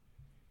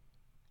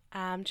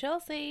I'm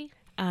Chelsea,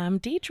 I'm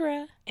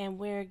Deidre. and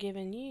we're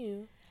giving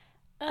you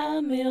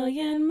A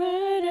million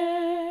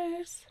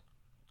murders.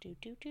 do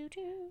do do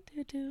do.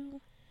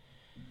 Do-do.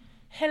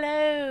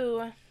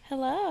 Hello,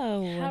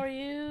 Hello. how are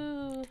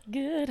you?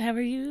 Good. How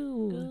are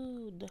you?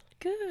 Good.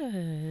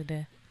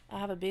 Good. I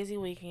have a busy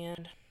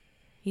weekend.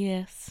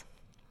 Yes.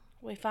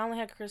 We finally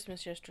had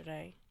Christmas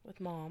yesterday with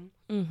Mom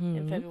in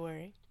Mm-hmm.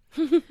 February.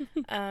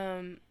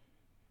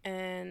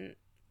 And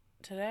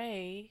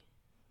today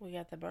we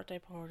got the birthday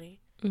party,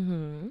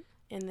 Mm-hmm.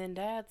 and then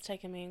Dad's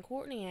taking me and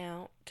Courtney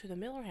out to the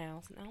Miller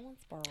House in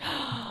Owensboro for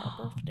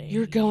our birthday.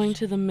 You're going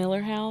to the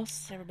Miller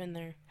House? Never been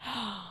there.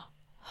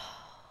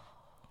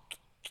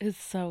 It's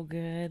so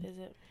good. Is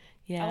it?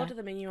 I Yeah. looked at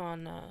the menu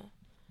on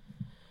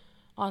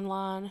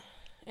online,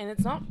 and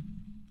it's not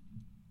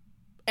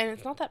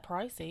that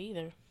pricey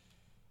either.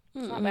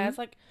 It's not bad. It's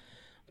like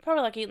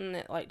probably like eating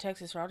at like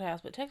Texas Roadhouse,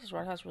 but Texas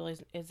Roadhouse really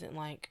isn't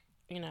like,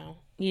 you know.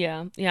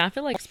 Yeah. Yeah. I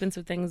feel like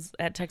expensive things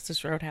at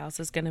Texas Roadhouse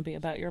is going to be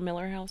about your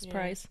Miller House Yeah.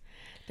 price.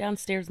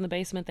 Downstairs in the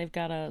basement, they've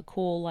got a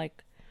cool,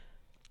 like,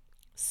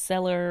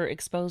 cellar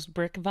exposed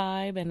brick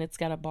vibe, and it's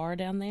got a bar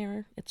down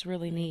there. It's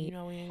really You neat.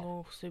 know we ain't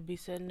gonna be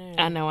sitting there.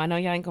 I know y'all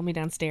ain't gonna be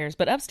downstairs,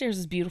 but upstairs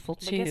is beautiful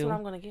But too. guess what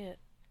I'm gonna get?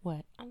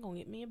 What? I'm gonna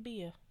get me a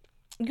beer.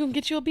 You gonna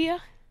get you a beer?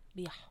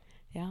 Yeah.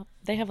 Yeah.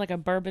 They have like a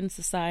bourbon Just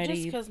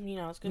society. because,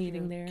 it's good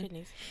meeting for your there.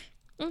 kidneys.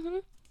 Mm-hmm.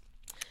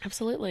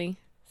 Absolutely.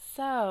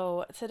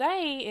 So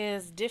today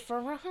is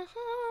different.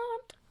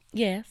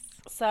 Yes.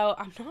 So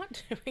I'm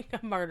not doing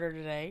a murder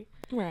today.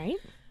 Right.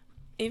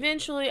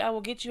 Eventually, I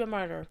will get you a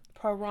murder.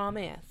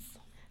 Promise.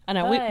 I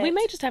know. We But-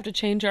 may just have to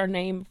change our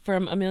name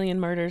from A Million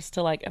Murders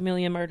to like A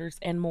Million Murders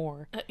and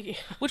More. Yeah.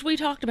 Which we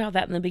talked about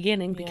that in the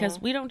beginning because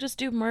Yeah. we don't just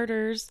do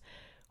murders.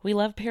 We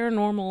love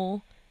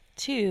paranormal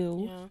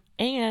too. Yeah.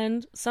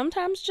 And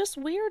sometimes just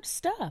weird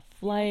stuff.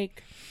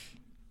 Like,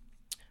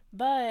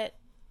 But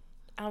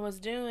I was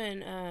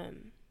doing,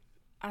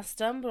 I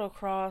stumbled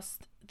across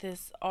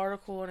this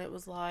article, and it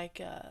was like,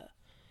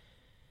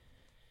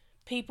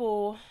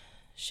 people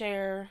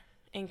share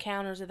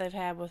encounters that they've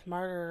had with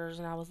murderers,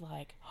 and I was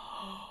like,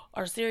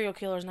 or serial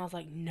killers, and I was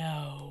like,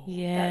 no.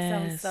 That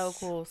sounds so Yes.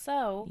 cool.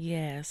 So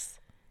yes.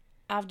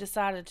 I've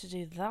decided to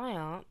do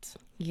that.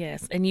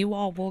 Yes, and you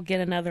all will get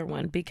another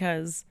one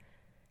because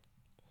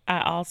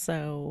I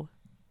also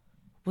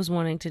was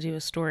wanting to do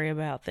a story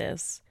about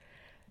this.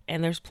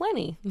 And there's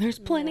plenty. There's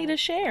plenty Yeah, to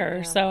share.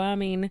 yeah. So, I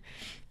mean,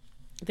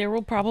 there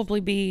will probably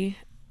be,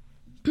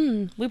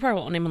 we probably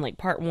won't name them like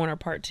part 1 or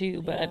part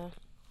 2, but, Yeah.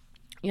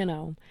 you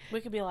know,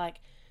 We could be like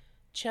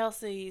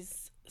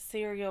Chelsea's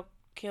serial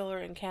killer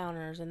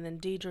encounters, and then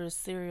Deidre's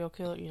serial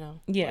killer,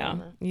 yeah.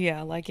 whatever.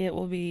 Yeah, like it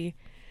will be.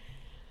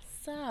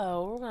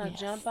 So, we're going to Yes.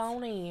 jump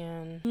on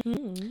in.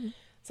 Mm,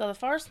 So, the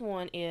first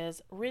one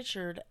is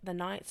Richard the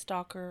Night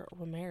Stalker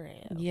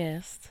Ramirez.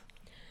 yes.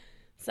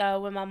 So,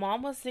 when my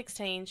mom was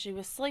 16, she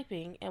was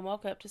sleeping and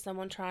woke up to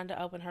someone trying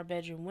to open her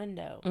bedroom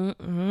window.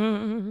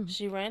 Mm-mm.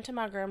 She ran to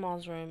my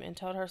grandma's room and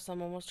told her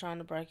someone was trying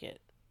to break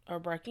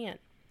in.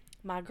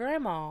 My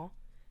grandma,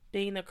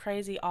 being the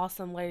crazy,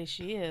 awesome lady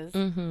she is,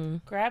 Mm-hmm.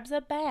 grabs a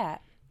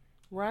bat,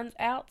 runs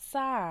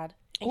outside,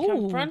 and Ooh.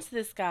 confronts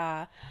this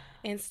guy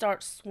and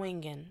starts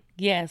swinging.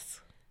 Yes.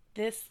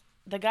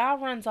 The guy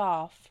runs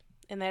off,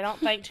 and they don't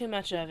think too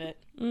much of it.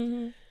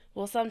 Mm-hmm.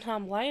 Well,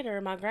 sometime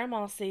later, my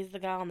grandma sees the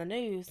guy on the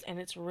news, and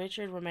it's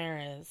Richard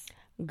Ramirez.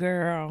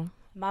 Girl.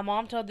 My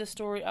mom told this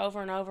story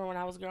over and over when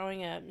I was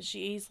growing up.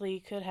 She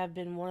easily could have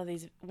been one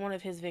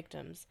of his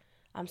victims.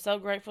 I'm so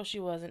grateful she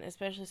wasn't,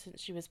 especially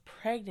since she was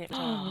pregnant with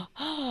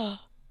him.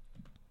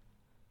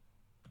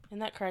 Isn't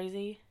that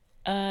crazy?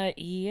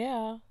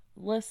 Yeah.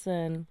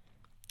 Listen,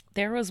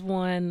 there was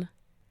one.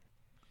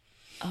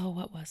 Oh,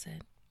 what was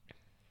it?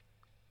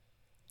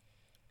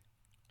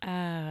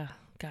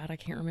 God, I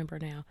can't remember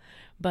now.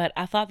 But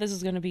I thought this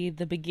was going to be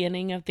the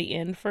beginning of the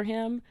end for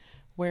him,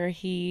 where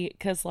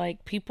because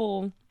like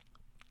people,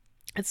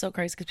 it's so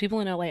crazy because people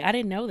in LA, I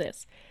didn't know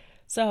this.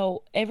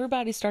 So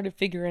everybody started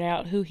figuring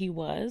out who he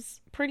was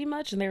pretty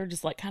much, and they were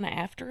just like kind of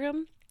after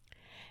him.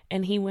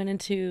 And he went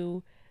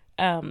into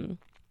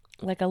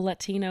like a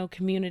Latino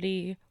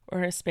community or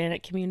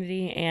Hispanic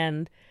community,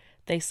 and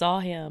they saw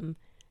him.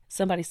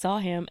 Somebody saw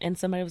him, and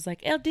somebody was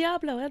like, El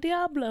Diablo, El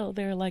Diablo.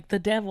 They're like, the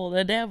devil,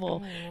 the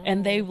devil. Oh,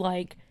 And they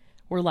like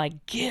were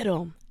like, get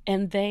him.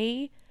 And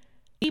he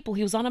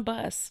was on a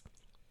bus,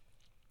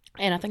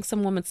 and I think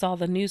some woman saw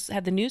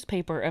had the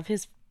newspaper of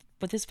his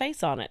with his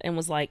face on it and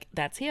was like,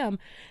 that's him.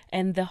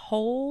 And the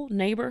whole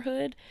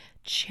neighborhood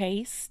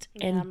chased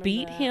Yeah, I and remember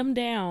beat that. him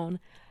down.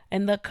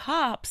 And the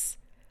cops,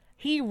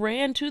 he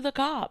ran to the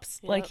cops.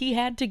 Like, Yep. he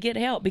had to get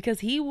help because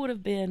he would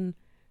have been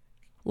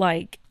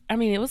like, I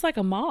mean, it was like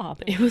a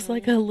mob. It was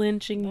like a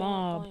lynching They weren't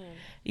mob. playing.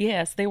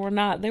 Yes, they were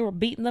not. They were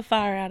beating the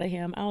fire out of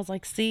him. I was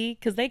like, see,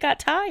 because they got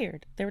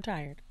tired. They were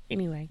tired.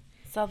 Anyway.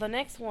 So the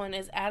next one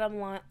is Adam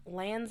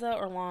Lanza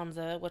or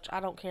Lanza, which I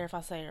don't care if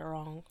I say it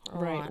wrong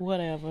or Right, not.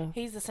 whatever.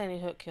 He's the Sandy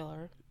Hook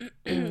killer,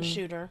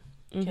 shooter,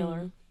 Mm-hmm.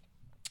 killer.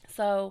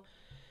 So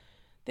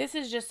this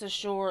is just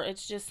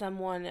it's just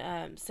someone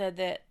said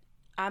that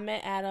I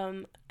met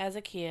Adam as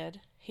a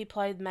kid. He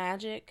played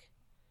Magic,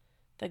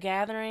 The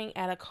Gathering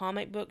at a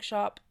comic book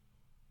shop,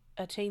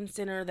 a teen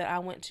center that I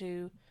went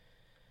to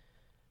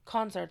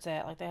concerts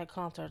at. Like, they had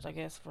concerts, I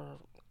guess, for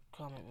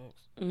comic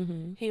books.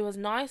 Mm-hmm. He was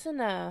nice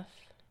enough,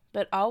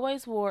 but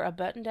always wore a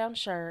button-down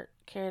shirt,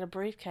 carried a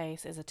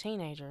briefcase as a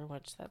teenager,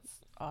 which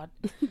that's odd.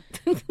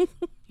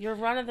 Your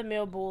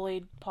run-of-the-mill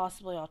bullied,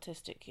 possibly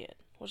autistic kid,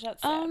 which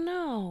that's sad. Oh,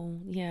 no.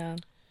 Yeah.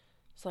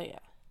 So, yeah,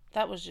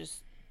 that was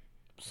just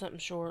something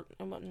short.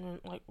 It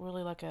wasn't, like,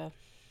 really like a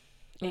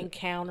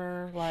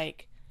encounter,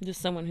 like...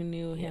 Just someone who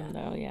knew him,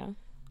 though, yeah.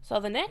 So,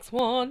 the next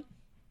one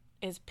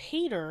is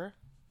Peter,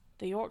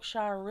 the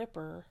Yorkshire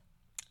Ripper.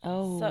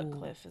 Oh.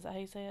 Sutcliffe. Is that how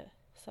you say it?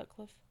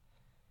 Sutcliffe?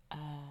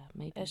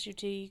 Maybe.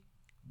 Sutcliffe.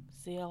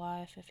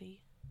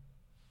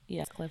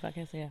 Yeah, Cliff, I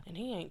guess, yeah. And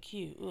he ain't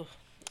cute.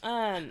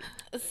 Ugh.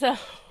 So,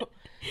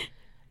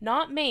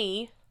 not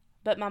me,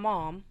 but my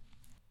mom.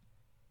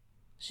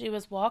 She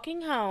was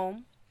walking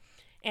home,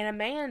 and a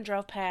man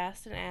drove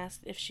past and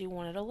asked if she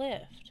wanted a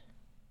lift.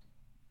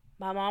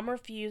 My mom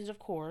refused, of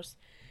course,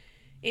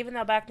 even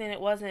though back then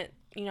it wasn't,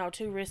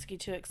 too risky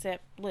to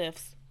accept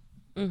lifts.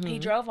 Mm-hmm. He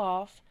drove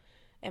off,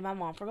 and my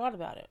mom forgot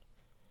about it.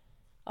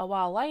 A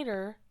while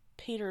later,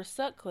 Peter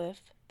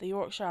Sutcliffe, the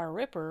Yorkshire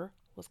Ripper,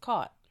 was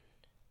caught.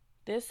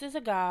 This is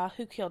a guy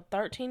who killed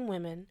 13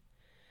 women,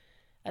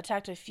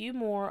 attacked a few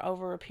more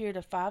over a period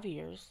of 5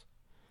 years.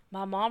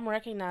 My mom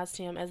recognized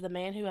him as the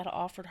man who had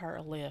offered her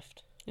a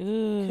lift.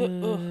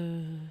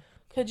 Ooh.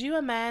 Could you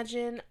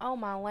imagine? Oh,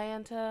 my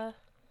Lanta.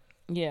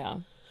 Yeah.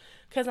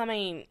 Because, I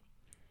mean,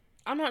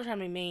 I'm not trying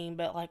to be mean,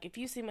 but, like, if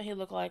you see what he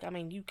looked like, I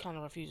mean, you kind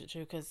of refuse it too,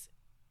 because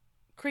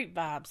creep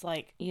vibes,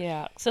 like...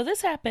 Yeah. So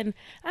this happened,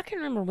 I can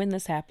remember when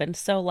this happened.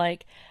 So,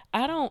 like,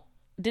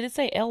 did it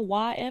say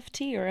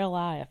L-Y-F-T or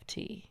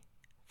L-I-F-T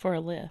for a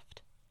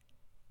lift?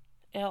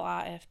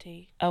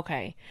 L-I-F-T.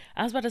 Okay.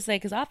 I was about to say,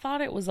 because I thought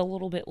it was a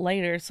little bit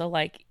later. So,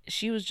 like,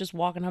 she was just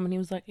walking home and he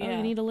was like, oh,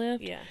 you need a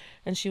lift? Yeah.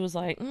 And she was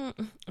like,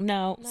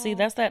 no. See,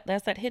 that's that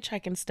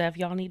hitchhiking stuff.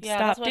 Y'all need to stop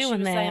that's what doing she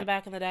was that. saying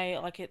back in the day.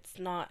 Like, it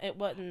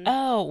wasn't...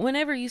 Oh,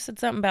 whenever you said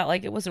something about,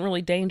 like, it wasn't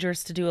really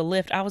dangerous to do a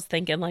lift, I was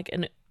thinking, like,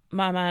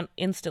 my mind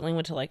instantly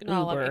went to, like, Uber.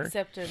 like,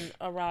 accepting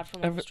a ride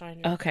from a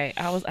stranger. Okay.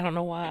 I don't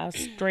know why I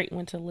straight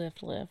went to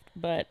Lyft.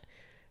 But,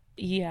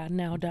 yeah,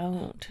 no,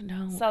 don't.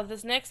 So,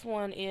 this next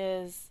one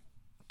is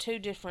 2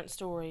 different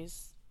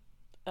stories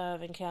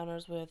of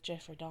encounters with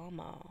Jeffrey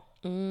Dahmer.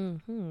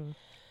 Mm-hmm.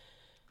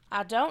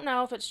 I don't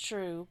know if it's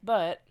true,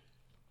 but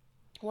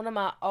one of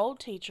my old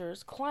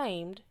teachers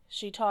claimed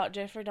she taught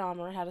Jeffrey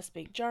Dahmer how to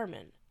speak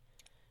German.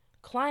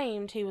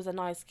 Claimed he was a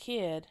nice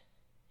kid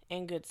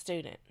and good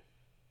student.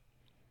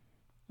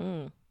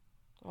 I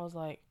was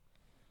like,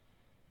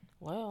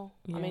 well,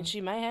 yeah. I mean, she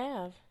may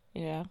have.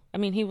 Yeah. I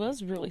mean, he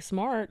was really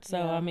smart, so,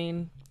 Yeah. I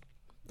mean,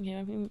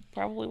 yeah, he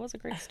probably was a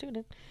great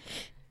student.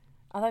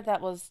 I think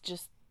that was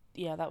just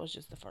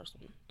the first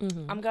one.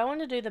 Mm-hmm. I'm going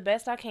to do the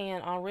best I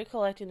can on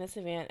recollecting this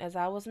event as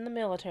I was in the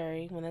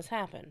military when this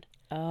happened.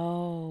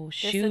 Oh,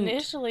 shoot. This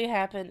initially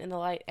happened in the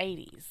late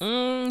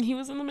 80s. He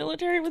was in the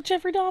military with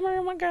Jeffrey Dahmer.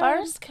 Oh, my God.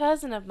 First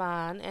cousin of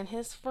mine and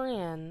his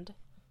friend,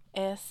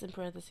 S in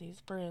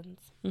parentheses,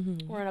 friends,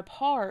 were in a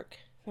park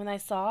when they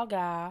saw a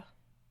guy,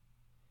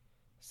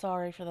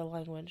 sorry for the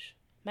language,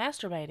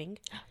 masturbating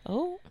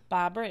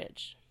by a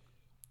bridge.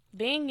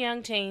 Being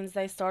young teens,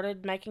 they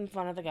started making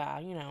fun of the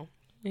guy,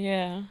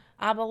 Yeah.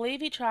 I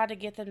believe he tried to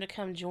get them to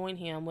come join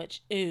him,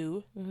 which,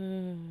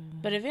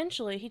 but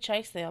eventually he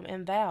chased them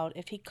and vowed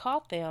if he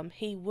caught them,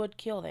 he would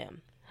kill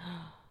them.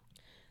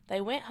 They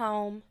went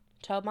home,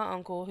 told my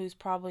uncle, who's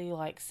probably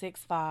like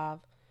 6'5",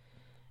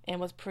 and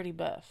was pretty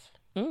buff.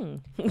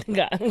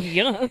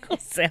 Your uncle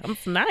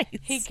sounds nice.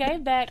 He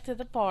came back to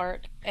the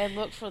park and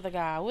looked for the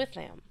guy with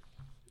them.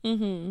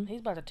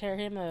 He's about to tear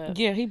him up.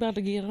 Yeah, he about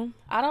to get him.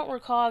 I don't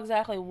recall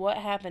exactly what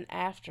happened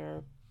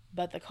after,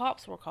 but the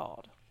cops were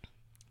called.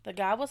 The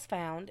guy was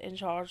found and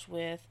charged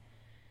with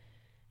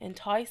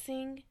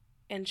enticing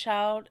and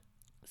child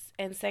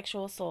and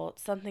sexual assault,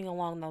 something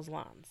along those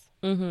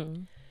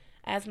lines.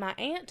 As my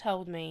aunt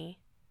told me,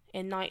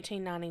 in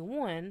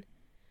 1991,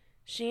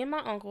 she and my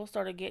uncle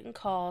started getting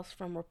calls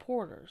from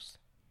reporters.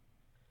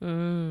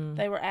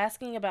 They were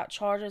asking about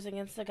charges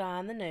against the guy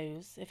in the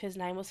news, if his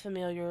name was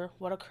familiar,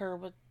 what occurred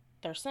with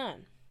their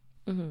son.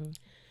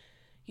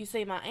 You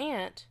see, my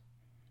aunt,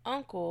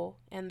 uncle,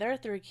 and their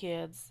 3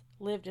 kids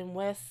lived in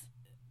West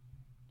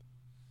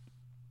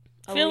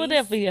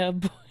Philadelphia.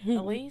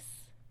 Allis?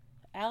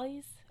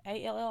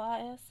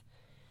 A-L-L-I-S?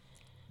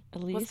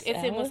 Elise,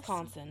 it's in Alice?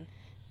 Wisconsin.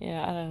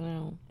 Yeah, I don't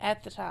know.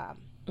 At the time.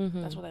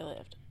 That's where they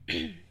lived.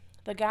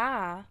 The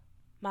guy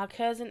my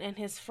cousin and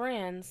his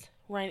friends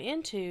ran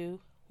into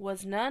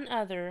was none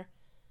other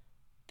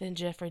than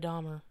Jeffrey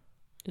Dahmer.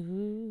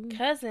 Ooh.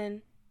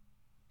 Cousin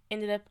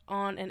ended up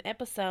on an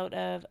episode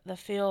of the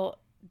Phil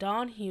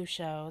Donahue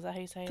Show. Is that how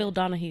you say it? Phil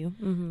Donahue.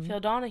 Phil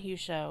Donahue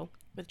Show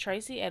with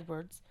Tracy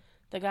Edwards,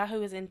 the guy who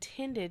was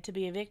intended to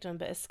be a victim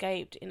but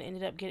escaped and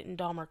ended up getting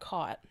Dahmer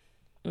caught.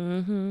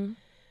 Now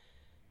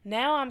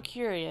I'm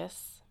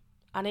curious.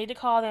 I need to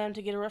call them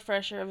to get a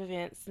refresher of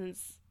events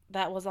since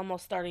that was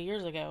almost 30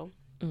 years ago.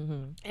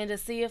 Mm-hmm. And to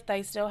see if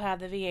they still have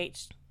the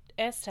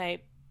VHS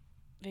tape.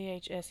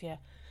 VHS, yeah.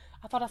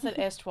 I thought I said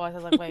S twice. I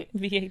was like, wait.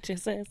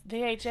 VHSS.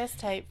 VHS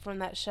tape from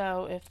that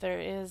show, if there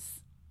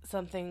is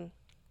something,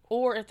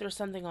 or if there's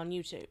something on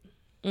YouTube.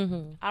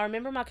 Mm-hmm. I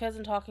remember my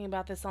cousin talking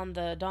about this on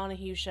the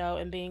Donahue show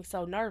and being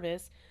so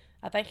nervous.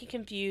 I think he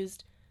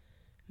confused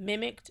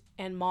mimicked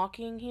and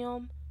mocking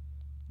him.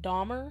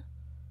 Dahmer?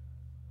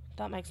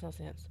 That makes no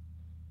sense.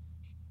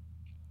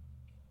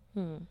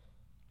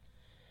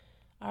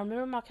 I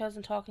remember my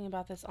cousin talking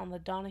about this on the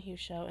Donahue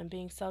show and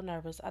being so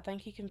nervous. I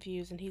think he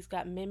confused, and he's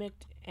got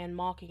mimicked and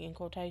mocking in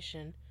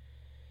quotation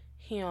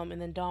him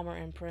and then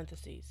Dahmer in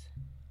parentheses.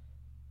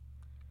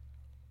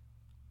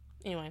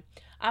 Anyway,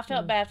 I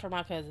felt bad for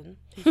my cousin,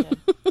 he said.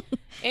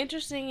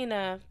 Interesting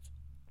enough,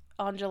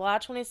 on July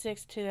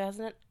 26,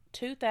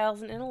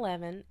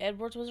 2011,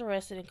 Edwards was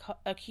arrested and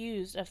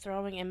accused of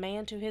throwing a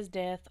man to his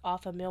death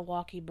off a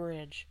Milwaukee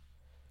bridge.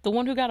 The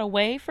one who got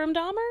away from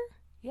Dahmer?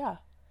 Yeah.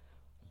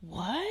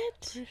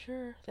 What? Pretty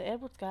sure. The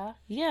Edwards guy.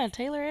 Yeah,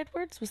 Taylor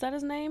Edwards. Was that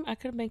his name? I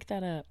could make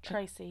that up.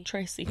 Tracy.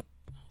 Tracy. That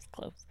was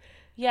close.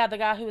 Yeah, the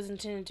guy who was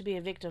intended to be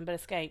a victim but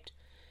escaped.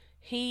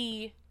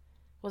 He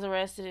was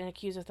arrested and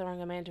accused of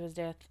throwing a man to his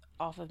death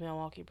off of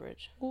Milwaukee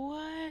Bridge.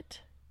 What?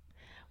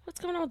 What's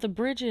going on with the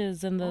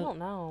bridges and the... I don't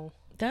know.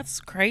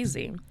 That's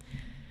crazy.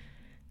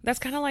 That's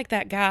kind of like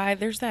that guy.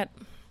 There's that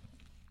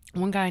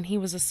one guy, and he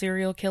was a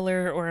serial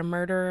killer or a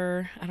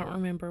murderer. I don't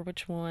remember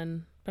which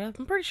one, but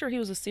I'm pretty sure he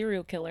was a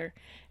serial killer.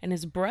 And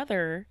his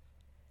brother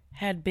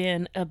had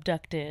been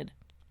abducted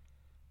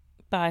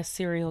by a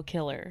serial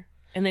killer.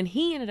 And then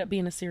he ended up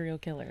being a serial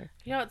killer.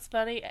 You know what's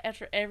funny?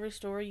 After every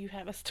story, you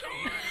have a story.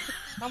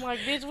 I'm like,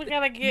 bitch, we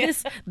gotta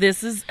get...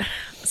 This is...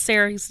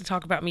 Sarah used to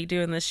talk about me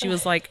doing this. She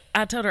was like,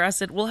 I told her, I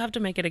said, we'll have to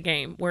make it a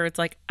game where it's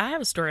like, I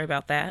have a story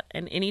about that.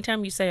 And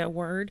anytime you say a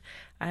word,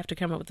 I have to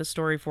come up with a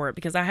story for it.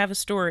 Because I have a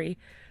story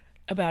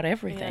about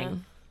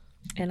everything.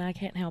 Yeah. And I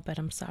can't help it.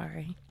 I'm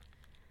sorry.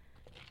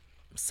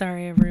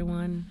 Sorry,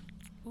 everyone.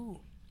 Ooh.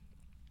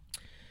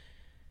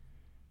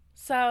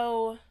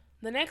 So,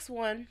 the next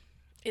one...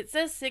 It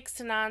says 6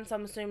 to 9, so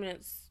I'm assuming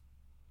it's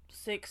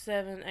 6,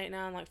 7, 8,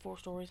 9, like 4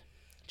 stories.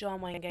 John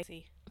Wayne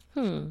Gacy.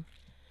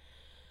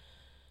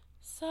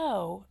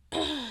 So,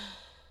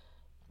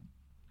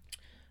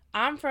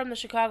 I'm from the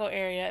Chicago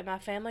area, and my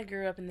family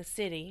grew up in the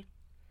city.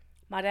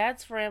 My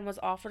dad's friend was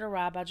offered a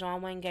ride by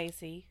John Wayne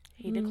Gacy.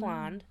 He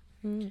declined.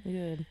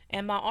 Good.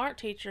 And my art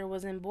teacher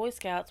was in Boy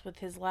Scouts with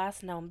his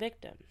last known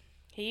victim.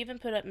 He even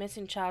put up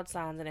missing child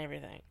signs and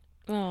everything.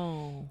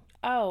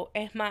 Oh,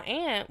 and my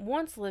aunt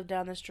once lived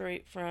down the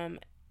street from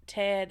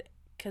Ted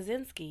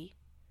Kaczynski.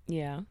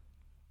 Yeah.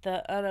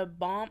 The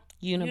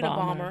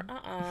Unabomber.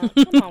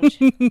 Come on.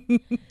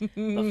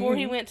 Before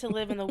he went to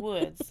live in the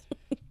woods.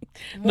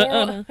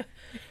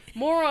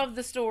 More of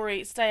the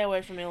story, stay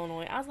away from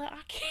Illinois. I was like,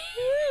 I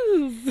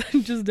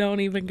can't. Just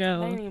don't even go.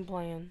 They ain't even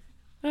playing.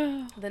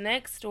 The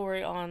next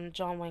story on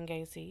John Wayne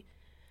Gacy.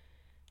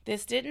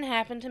 This didn't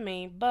happen to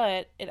me,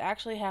 but it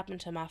actually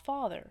happened to my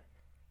father.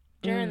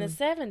 During the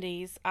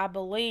 70s, I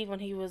believe when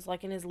he was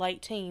like in his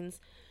late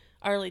teens,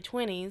 early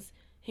 20s,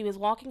 he was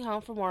walking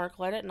home from work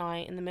late at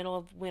night in the middle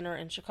of winter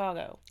in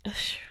Chicago.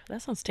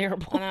 That sounds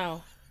terrible. I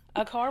know.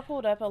 A car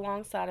pulled up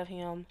alongside of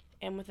him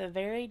and with a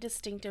very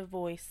distinctive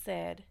voice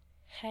said,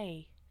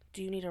 "Hey,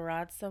 do you need a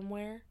ride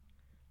somewhere?"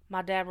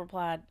 My dad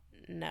replied,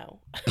 "No."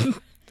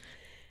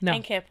 No.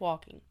 And kept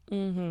walking.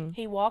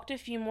 He walked a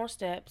few more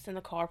steps and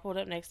the car pulled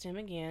up next to him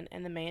again,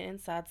 and the man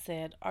inside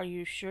said, "Are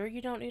you sure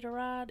you don't need a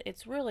ride?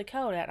 It's really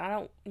cold out and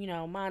I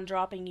don't, mind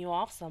dropping you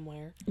off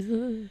somewhere."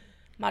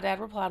 My dad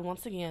replied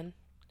once again,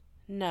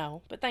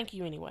 "No, but thank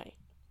you anyway."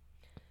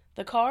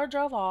 The car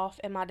drove off,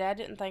 and my dad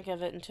didn't think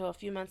of it until a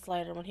few months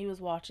later when he was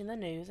watching the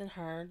news and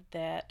heard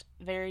that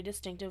very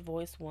distinctive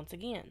voice once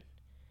again.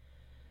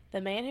 The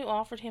man who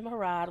offered him a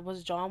ride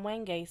was John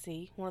Wayne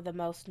Gacy, one of the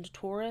most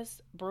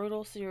notorious,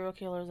 brutal serial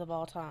killers of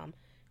all time,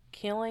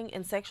 killing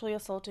and sexually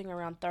assaulting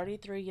around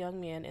 33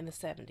 young men in the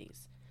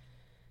 70s.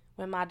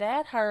 When my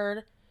dad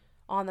heard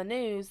on the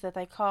news that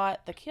they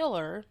caught the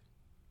killer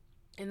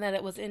and that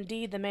it was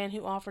indeed the man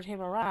who offered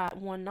him a ride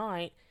one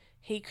night,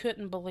 he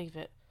couldn't believe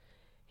it.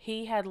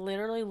 He had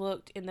literally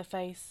looked in the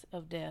face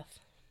of death.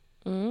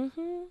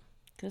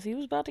 Because he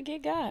was about to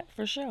get got,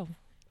 for sure.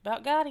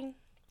 About got him.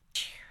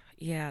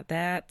 Yeah,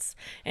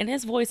 and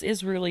his voice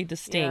is really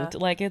distinct. Yeah.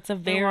 Like, it's a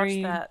very...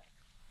 You watch that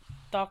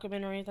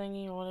documentary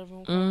thingy or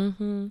whatever.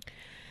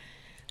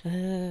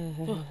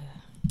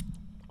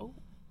 Oh.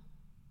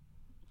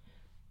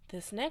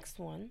 This next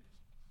one,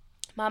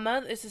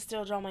 this is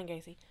still John Wayne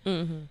Gacy.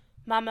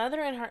 My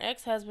mother and her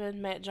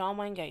ex-husband met John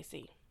Wayne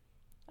Gacy.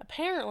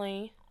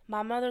 Apparently,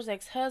 my mother's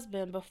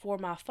ex-husband before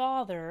my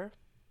father...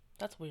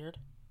 That's weird.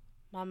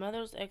 My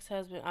mother's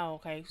ex-husband... Oh,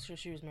 okay. So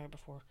she was married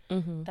before.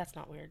 That's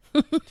not weird.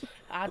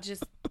 I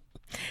just...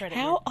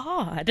 How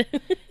odd.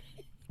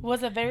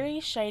 Was a very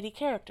shady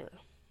character.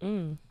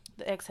 The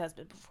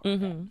ex-husband before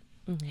that.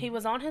 He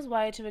was on his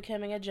way to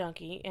becoming a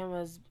junkie and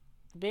was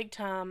big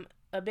time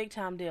a big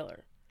time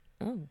dealer.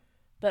 Oh.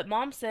 But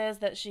Mom says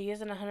that she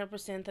isn't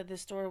 100% that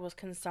this story was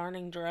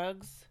concerning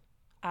drugs.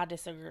 I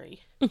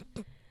disagree.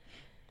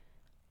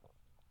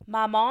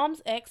 My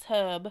mom's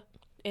ex-hub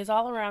is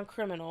all around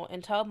criminal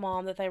and told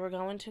Mom that they were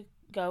going to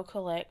go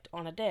collect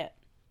on a debt.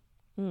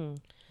 Hmm.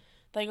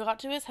 They got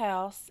to his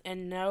house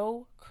and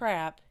no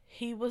crap,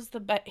 he has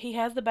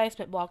the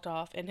basement blocked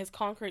off and his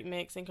concrete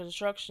mix and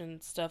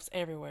construction stuff's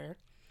everywhere.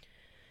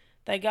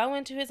 They go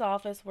into his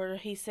office where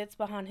he sits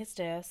behind his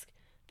desk.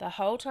 The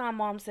whole time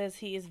Mom says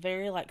he is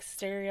very like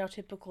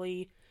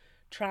stereotypically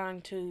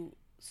trying to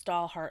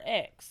stall her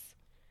ex,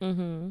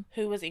 Mm-hmm.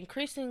 who was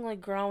increasingly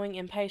growing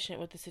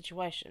impatient with the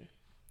situation.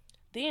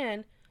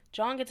 Then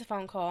John gets a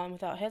phone call and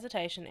without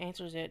hesitation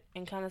answers it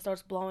and kind of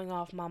starts blowing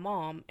off my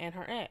mom and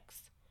her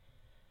ex.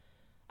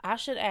 I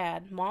should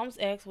add, Mom's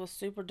ex was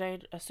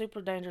a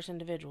super dangerous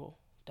individual.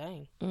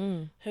 Dang.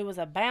 Mm. Who was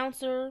a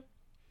bouncer,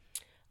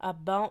 a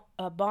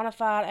bona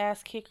fide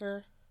ass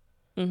kicker.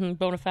 Mm-hmm.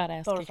 Bonafide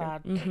ass Bona kicker.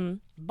 fide. Mm-hmm.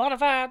 Bona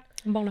fide.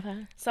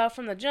 Bonafide. So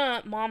from the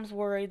jump, Mom's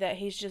worried that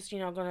he's just,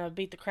 going to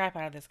beat the crap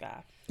out of this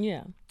guy.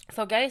 Yeah.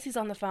 So Gacy's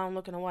on the phone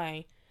looking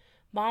away.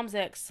 Mom's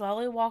ex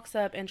slowly walks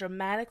up and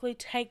dramatically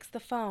takes the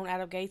phone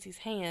out of Gacy's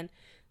hand,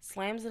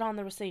 slams it on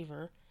the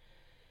receiver,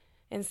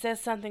 and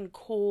says something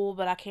cool,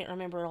 but I can't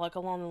remember, like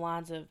along the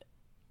lines of,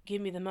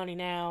 "Give me the money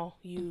now,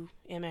 you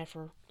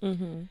MFer."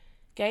 Mm-hmm.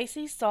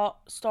 Gacy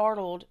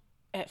startled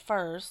at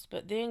first,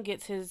 but then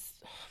gets his...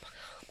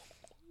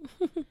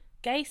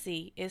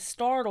 Gacy is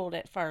startled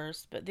at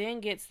first, but then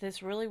gets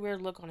this really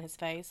weird look on his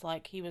face,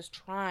 like he was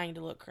trying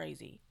to look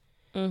crazy.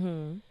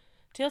 Mm-hmm.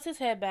 Tilts his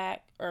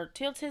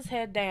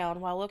head down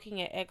while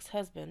looking at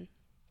ex-husband.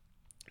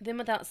 Then,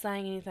 without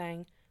saying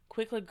anything,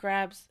 quickly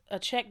grabs a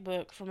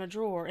checkbook from a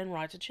drawer and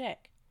writes a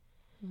check.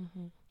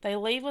 Mm-hmm. They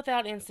leave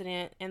without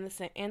incident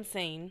and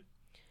scene.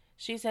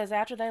 She says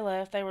after they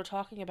left, they were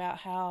talking about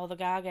how the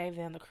guy gave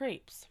them the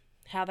creeps.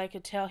 How they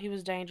could tell he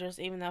was dangerous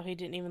even though he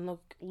didn't even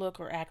look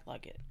or act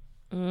like it.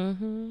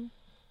 Mm-hmm.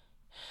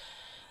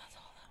 That's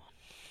all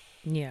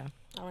that one. Yeah.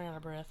 I ran out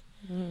of breath.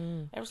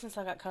 Mm-hmm. Ever since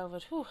I got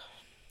COVID, whew,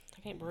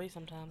 I can't breathe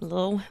sometimes.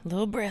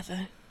 Little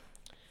breathy.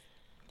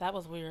 That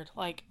was weird.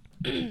 Like,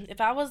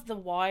 if I was the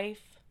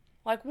wife,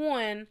 like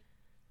one...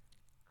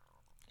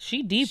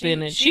 She deep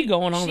in it. She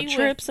going on the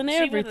trips and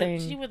everything.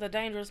 She was a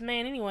dangerous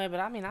man anyway, but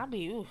I mean, I'd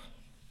be, oof.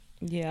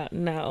 Yeah,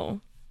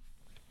 no.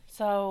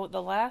 So,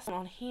 the last one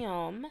on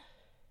him,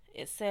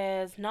 it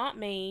says, "Not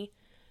me,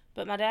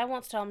 but my dad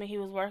once told me he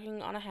was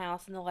working on a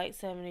house in the late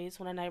 70s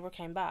when a neighbor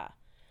came by.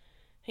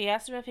 He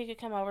asked him if he could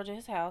come over to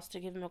his house to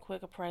give him a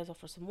quick appraisal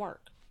for some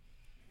work.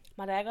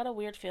 My dad got a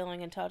weird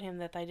feeling and told him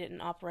that they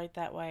didn't operate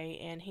that way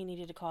and he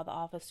needed to call the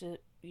office to,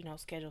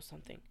 schedule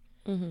something.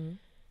 Mm-hmm.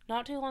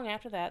 Not too long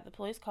after that, the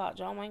police caught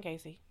John Wayne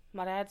Gacy.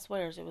 My dad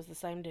swears it was the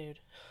same dude."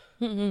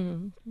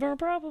 Mm-hmm. Very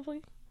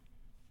probably.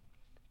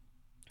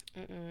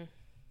 Mm-mm.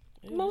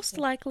 Ooh, Most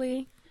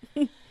likely.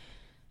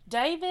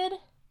 David,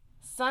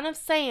 son of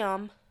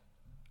Sam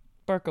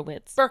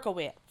Berkowitz.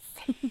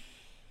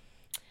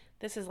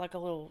 This is like a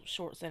little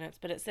short sentence,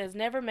 but it says,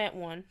 "Never met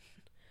one,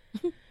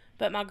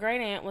 but my great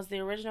aunt was the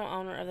original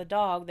owner of the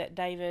dog that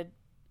David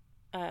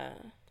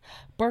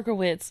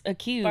Berkowitz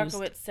accused.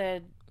 Berkowitz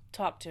said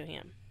talked to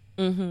him."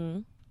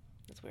 Mm-hmm.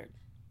 That's weird.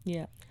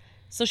 Yeah.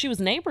 So she was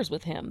neighbors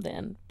with him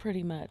then,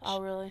 pretty much.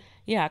 Oh, really?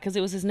 Yeah, because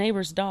it was his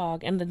neighbor's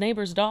dog, and the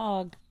neighbor's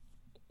dog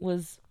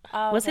was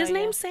his yeah.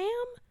 name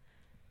Sam?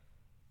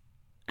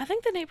 I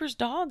think the neighbor's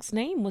dog's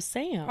name was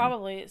Sam.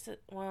 Probably. It's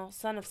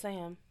son of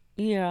Sam.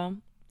 Yeah,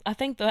 I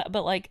think that,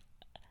 but like,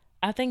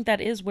 I think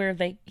that is where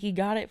he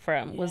got it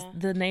from, was Yeah.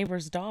 the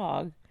neighbor's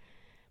dog,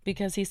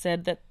 because he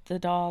said that the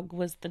dog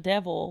was the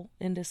devil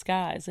in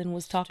disguise and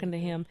was talking to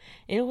him.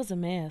 It was a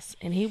mess,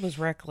 and he was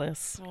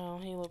reckless. Oh,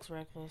 he looks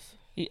reckless.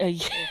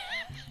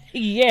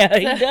 Yeah,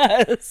 he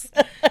does.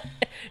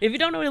 If you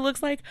don't know what he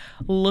looks like,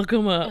 look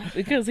him up,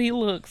 because he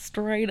looks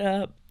straight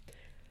up.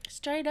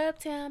 Straight up,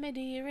 tell me, do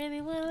you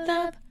really love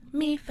Love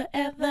me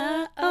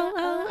forever. Oh,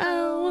 oh,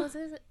 oh. Is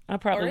it, I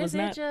probably or was is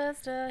not. it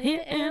just a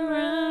Hit and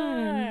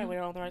run.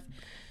 We're on the right.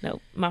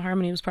 No, my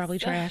harmony was probably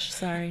trash.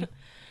 Sorry.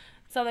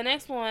 So the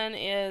next one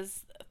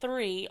is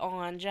 3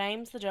 on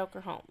James the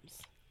Joker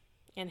Holmes.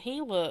 And he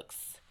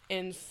looks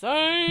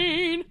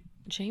insane.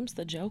 James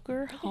the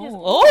Joker?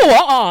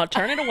 his-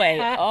 Turn it away.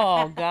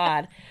 Oh,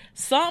 God.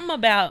 Something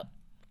about...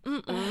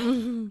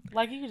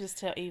 Like you could just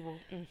tell evil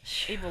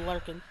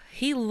lurking.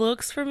 He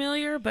looks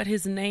familiar, but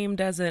his name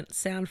doesn't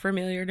sound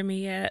familiar to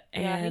me yet.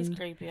 Yeah, And he's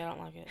creepy. I don't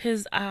like it.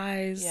 his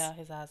eyes Yeah,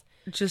 his eyes.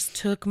 just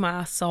took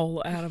my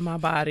soul out of my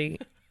body,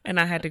 and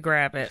I had to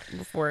grab it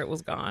before it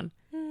was gone.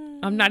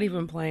 I'm not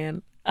even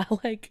playing.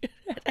 I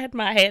had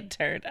my head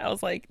turned. I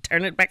was like,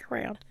 turn it back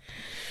around.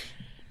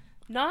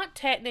 Not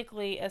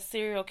technically a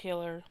serial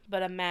killer,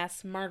 but a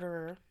mass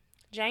murderer.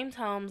 James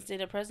Holmes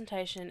did a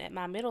presentation at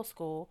my middle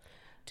school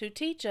to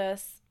teach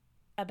us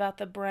about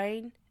the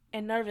brain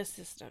and nervous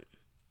system.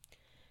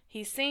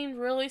 He seemed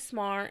really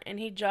smart and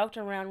he joked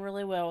around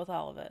really well with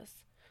all of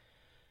us.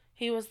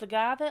 He was the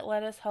guy that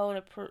let us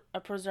hold a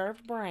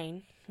preserved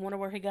brain, wonder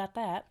where he got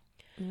that,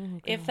 Oh,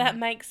 If God. that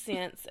makes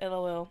sense,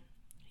 lol.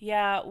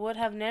 Yeah, would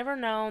have never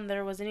known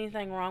there was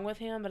anything wrong with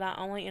him, but I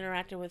only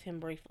interacted with him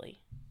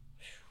briefly.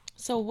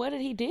 So what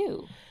did he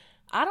do?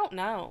 I don't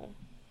know.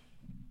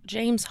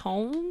 James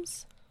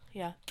Holmes?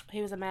 Yeah,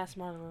 he was a mass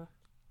murderer.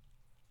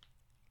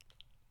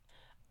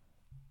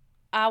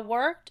 I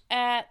worked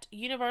at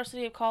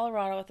University of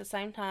Colorado at the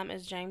same time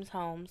as James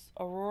Holmes,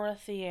 Aurora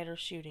Theater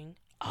shooting.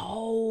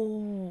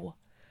 Oh.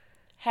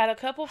 Had a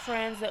couple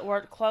friends that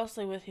worked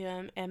closely with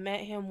him and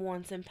met him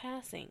once in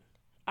passing.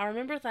 I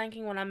remember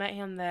thinking when I met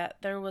him that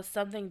there was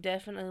something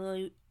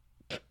definitely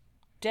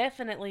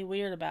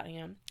weird about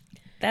him.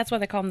 That's why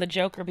they call him the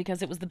Joker,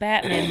 because it was the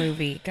Batman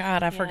movie.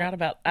 God, I forgot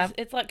about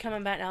It's like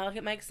coming back now. Like,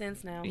 it makes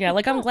sense now. Yeah,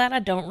 like I'm glad I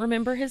don't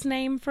remember his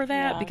name for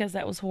that Yeah. because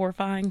that was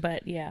horrifying,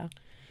 but yeah.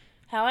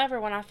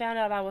 However, when I found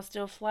out I was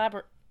still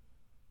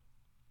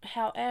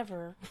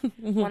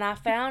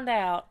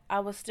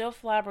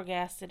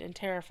flabbergasted and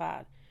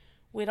terrified.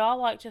 We'd all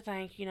like to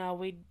think,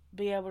 we'd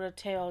be able to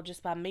tell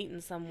just by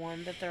meeting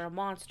someone that they're a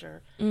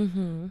monster.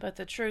 Mm-hmm. But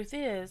the truth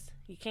is,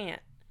 you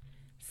can't.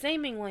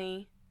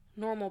 Seemingly,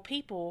 normal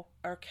people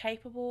are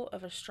capable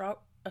of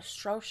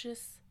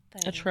atrocious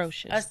things.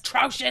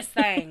 Atrocious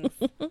things.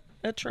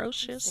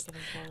 Atrocious.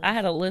 I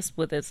had a lisp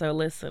with it, so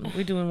listen.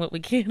 We're doing what we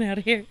can out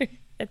here.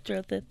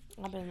 Atrocious.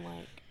 I've been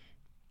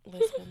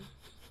listening.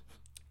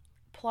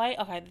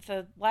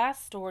 The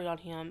last story on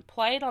him.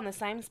 Played on the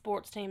same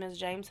sports team as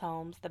James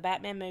Holmes, the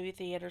Batman movie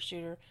theater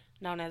shooter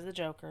known as the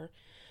Joker.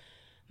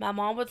 My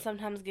mom would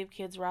sometimes give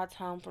kids rides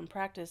home from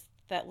practice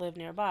that lived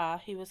nearby.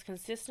 He was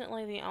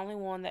consistently the only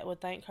one that would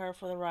thank her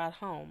for the ride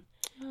home.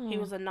 Oh. He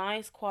was a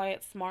nice,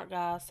 quiet, smart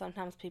guy.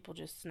 Sometimes people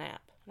just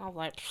snap. And I was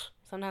like,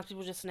 sometimes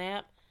people just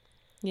snap?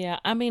 Yeah,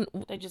 I mean...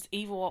 They just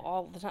evil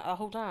all the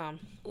whole time.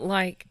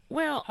 Like,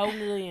 well...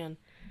 Holding it in.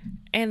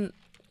 And...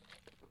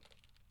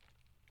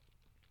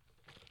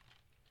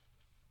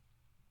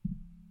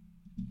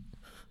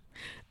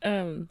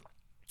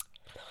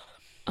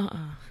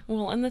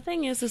 Well, and the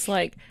thing is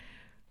like,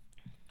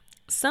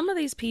 some of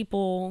these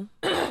people,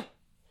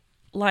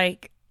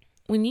 like,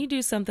 when you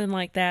do something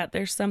like that,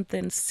 there's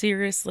something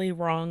seriously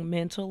wrong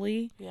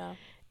mentally. Yeah.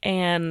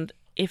 And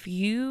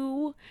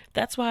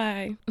that's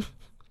why,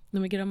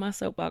 let me get on my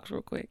soapbox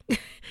real quick.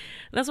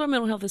 That's why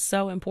mental health is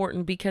so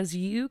important, because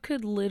you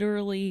could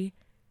literally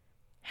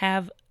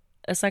have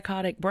a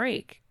psychotic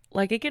break.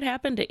 Like, it could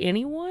happen to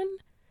anyone,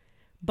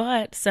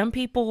 but some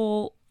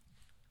people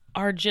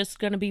are just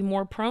going to be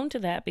more prone to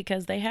that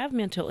because they have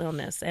mental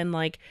illness, and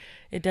like,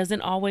 it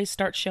doesn't always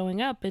start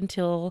showing up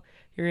until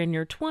you're in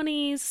your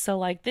 20s. So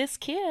like, this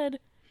kid,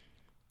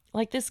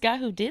 like this guy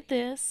who did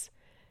this,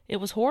 it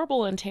was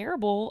horrible and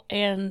terrible.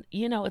 And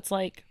it's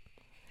like,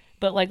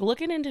 but like,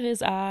 looking into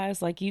his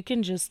eyes, like, you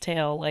can just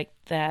tell like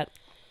that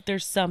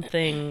there's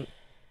something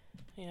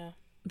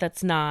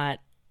that's not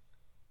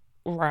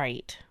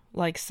right.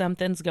 Like,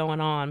 something's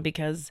going on,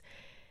 because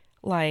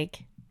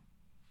like,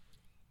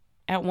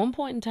 at one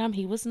point in time,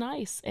 he was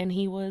nice, and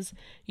he was,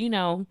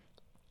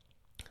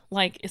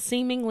 like,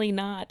 seemingly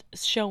not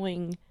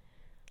showing,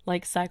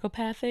 like,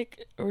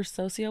 psychopathic or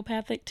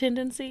sociopathic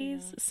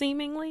tendencies,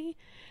 seemingly.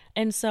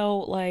 And so,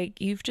 like,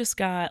 you've just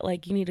got,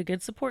 like, you need a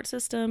good support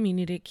system. You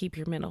need to keep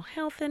your mental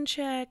health in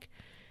check.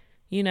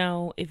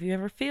 If you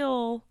ever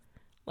feel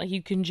like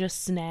you can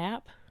just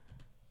snap,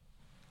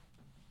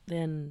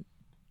 then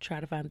try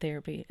to find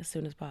therapy as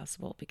soon as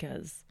possible,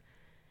 because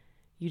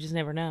you just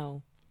never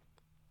know.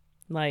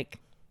 Like,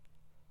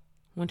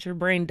 once your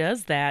brain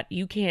does that,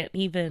 you're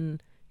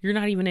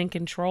not even in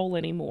control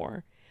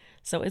anymore.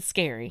 So it's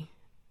scary.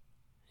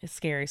 It's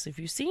scary. So if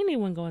you see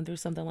anyone going through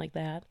something like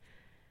that,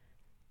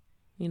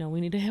 we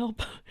need to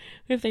help.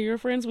 If they're your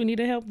friends, we need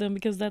to help them,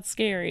 because that's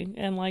scary.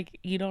 And like,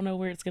 you don't know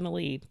where it's going to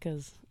lead,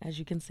 because as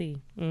you can see.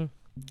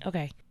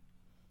 Okay.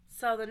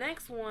 So the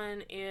next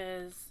one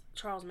is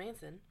Charles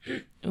Manson.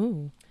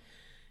 Ooh.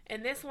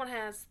 And this one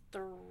has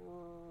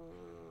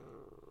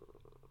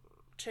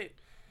two.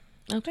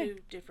 Okay. Two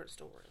different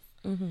stories.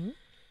 Mm-hmm.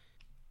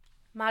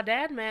 My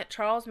dad met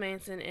Charles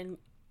Manson in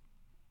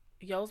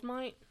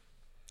Yosemite.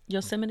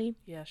 Yeah,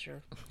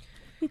 sure.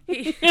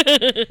 He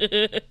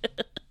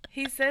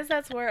says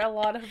that's where a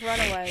lot of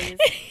runaways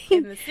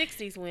in the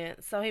 60s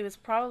went. So he was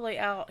probably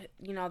out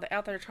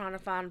there trying to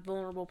find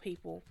vulnerable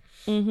people.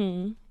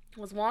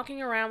 Mm-hmm. Was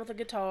walking around with a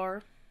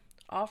guitar.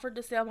 Offered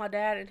to sell my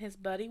dad and his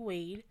buddy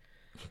weed.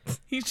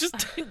 He's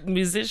just a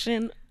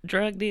musician,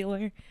 drug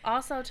dealer.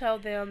 Also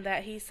told them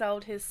that he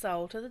sold his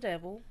soul to the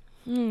devil,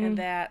 and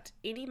that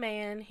any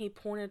man he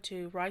pointed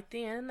to right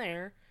then and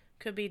there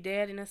could be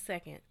dead in a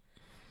second,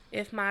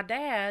 if my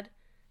dad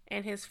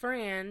and his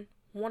friend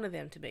wanted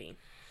them to be.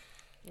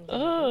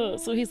 Oh,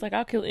 so he's like,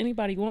 I'll kill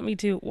anybody you want me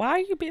to. Why are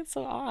you being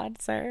so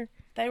odd, sir?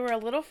 They were a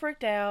little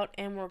freaked out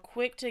and were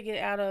quick to get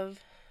out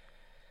of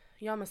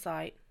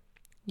Yosemite.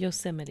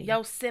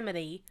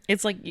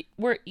 It's like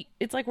where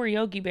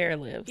Yogi Bear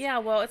lives. Yeah,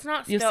 well, it's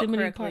not spelled Yosemite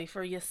correctly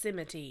for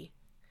Yosemite.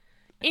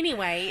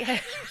 Anyway,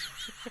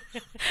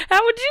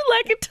 how would you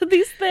like it to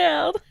be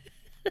spelled?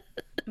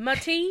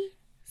 Simity.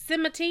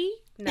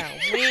 No,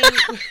 we.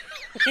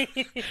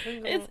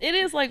 It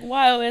is like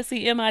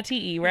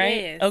Yosemite, right?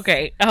 Yes.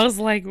 Okay. I was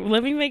like,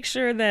 let me make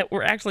sure that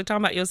we're actually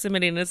talking about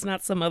Yosemite and it's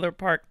not some other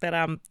park that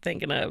I'm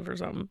thinking of or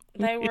something.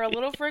 They were a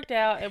little freaked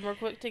out and were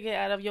quick to get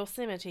out of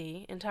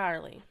Yosemite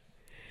entirely.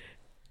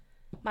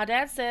 My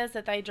dad says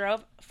that they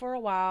drove for a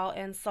while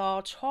and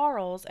saw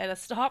Charles at a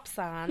stop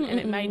sign, and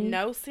it made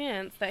no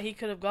sense that he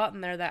could have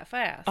gotten there that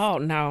fast. Oh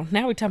no!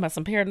 Now we're talking about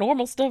some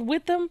paranormal stuff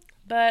with them.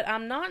 But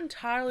I'm not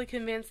entirely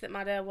convinced that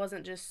my dad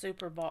wasn't just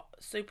super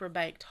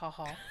baked.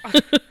 Haha.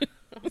 I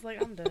was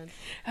like, I'm done.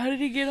 How did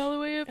he get all the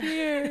way up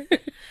here?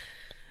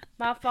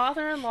 My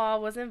father-in-law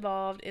was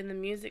involved in the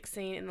music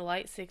scene in the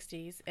late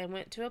 60s and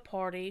went to a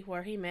party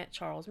where he met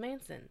Charles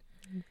Manson.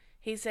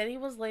 He said he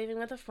was leaving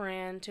with a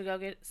friend to go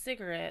get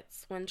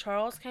cigarettes when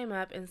Charles came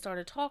up and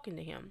started talking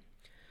to him.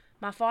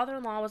 My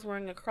father-in-law was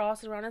wearing a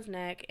cross around his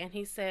neck, and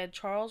he said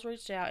Charles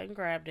reached out and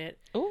grabbed it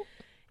Ooh.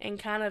 and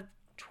kind of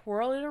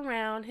twirled it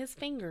around his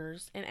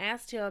fingers and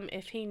asked him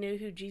if he knew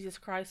who Jesus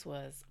Christ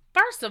was.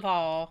 First of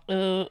all,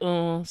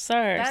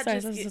 sorry.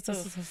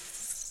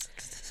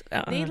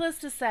 Needless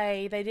to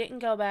say, they didn't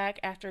go back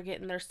after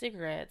getting their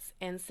cigarettes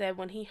and said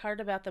when he heard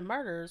about the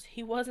murders,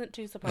 he wasn't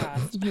too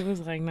surprised. He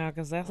was like, no,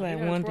 because that's that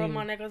one twirl dude.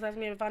 my necklace, ask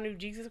me if I knew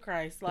Jesus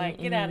Christ. Like,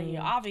 get out of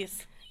here.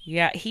 Obvious.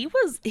 Yeah, he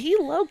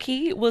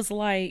low-key was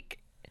like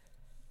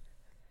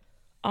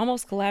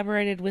almost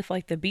collaborated with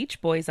like the Beach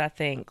Boys, I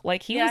think.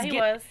 Like he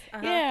was. Uh-huh.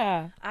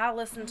 Yeah. I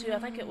listened to, I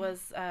think it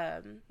was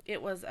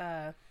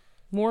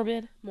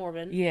Morbid.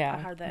 Morbid. Yeah.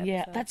 I heard that.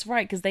 Yeah, episode. that's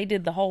right, because they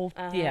did the whole.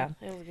 Yeah.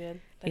 It was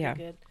good. They did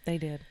good. They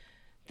did.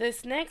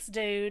 This next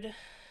dude,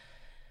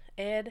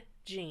 Ed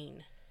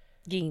Gein.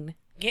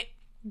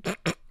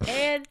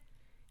 Ed,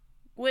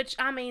 which,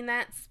 I mean,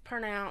 that's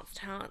pronounced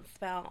how it's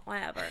spelled,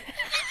 whatever.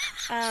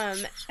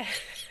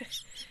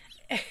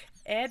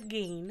 Ed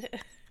Gein.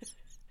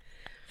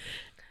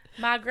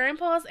 My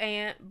grandpa's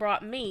aunt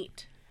brought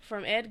meat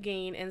from Ed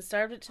Gein and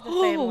served it to the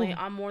family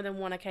on more than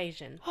one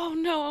occasion. Oh,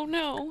 no,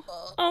 no.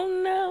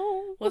 Oh,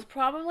 no. Was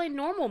probably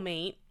normal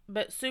meat,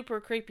 but super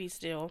creepy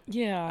still.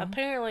 Yeah.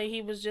 Apparently,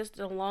 he was just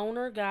a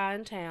loner guy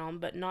in town,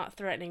 but not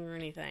threatening or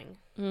anything.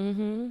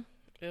 Mm-hmm.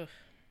 Ugh.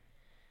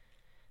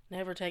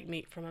 Never take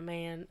meat from a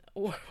man,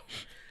 or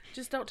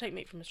just don't take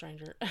meat from a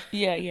stranger.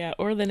 Yeah.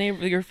 Or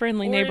your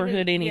friendly Or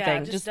neighborhood, even,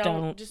 anything. Yeah, just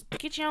don't. Just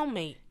get your own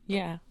meat.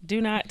 Yeah. Do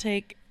not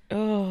take.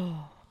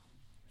 Oh.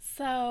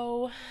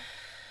 So,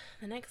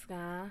 the next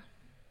guy,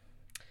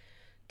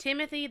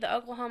 Timothy, the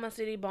Oklahoma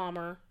City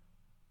bomber,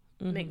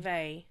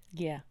 McVeigh.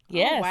 Yeah.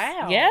 Yes. Oh,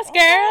 wow. Yes,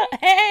 girl.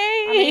 Okay.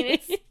 Hey. I mean,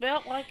 it's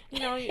spelled like,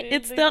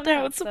 It's spelled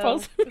how it's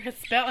supposed to be.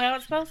 It's spelled how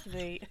it's supposed to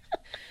be.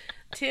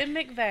 Tim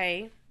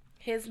McVeigh,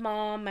 his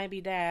mom,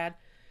 maybe dad,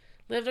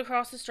 lived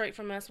across the street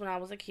from us when I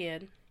was a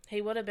kid.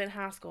 He would have been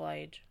high school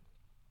age.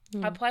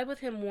 I played with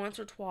him once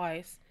or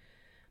twice.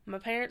 My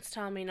parents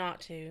told me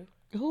not to.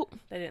 Ooh.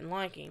 They didn't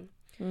like him.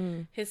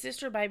 His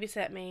sister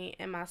babysat me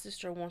and my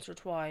sister once or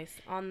twice.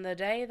 On the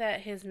day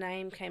that his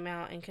name came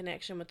out in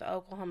connection with the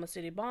Oklahoma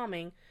City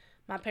bombing,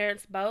 my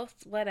parents both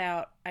let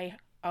out a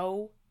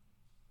 "oh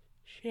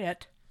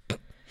shit."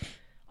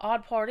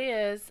 Odd part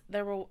is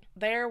there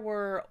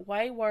were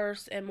way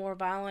worse and more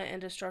violent and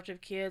destructive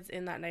kids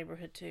in that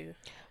neighborhood too.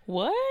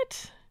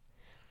 What?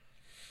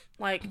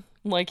 Like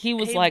he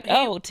was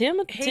Tim's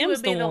he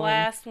would be the one.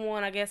 last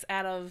one, I guess,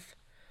 out of.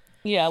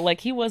 Yeah, like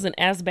he wasn't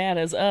as bad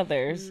as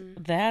others.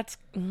 That's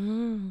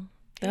He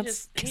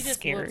just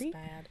scary. looks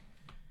bad.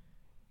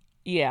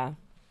 Yeah.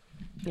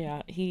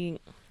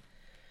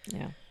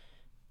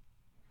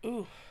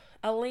 Ooh,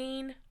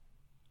 Eileen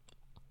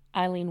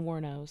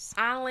Wuornos.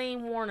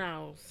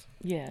 Wuornos.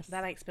 Yes.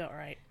 That ain't spelled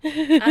right.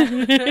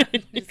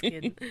 Just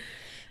kidding.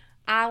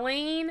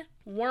 Eileen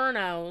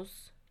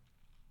Wuornos,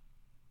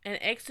 an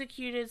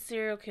executed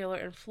serial killer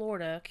in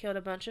Florida, killed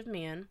a bunch of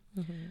men.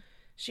 Mm-hmm.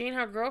 She and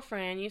her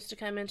girlfriend used to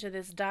come into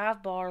this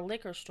dive bar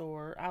liquor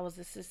store I was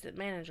assistant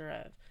manager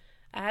of.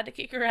 I had to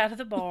kick her out of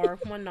the bar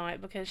one night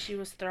because she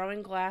was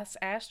throwing glass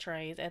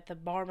ashtrays at the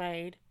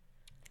barmaid,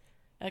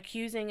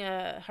 accusing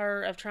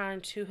her of trying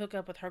to hook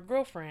up with her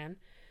girlfriend.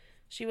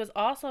 She was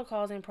also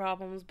causing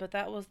problems, but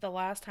that was the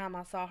last time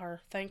I saw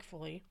her,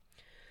 thankfully.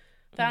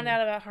 Found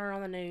out about her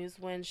on the news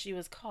when she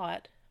was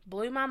caught.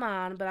 Blew my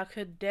mind, but I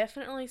could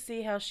definitely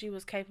see how she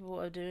was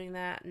capable of doing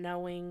that,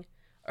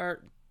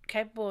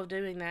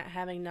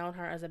 having known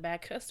her as a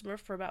bad customer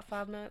for about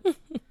 5 months.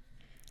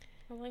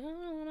 I was like,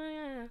 oh,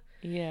 yeah.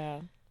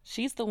 Yeah.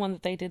 She's the one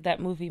that they did that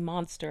movie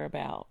Monster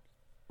about.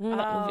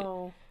 Remember that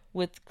movie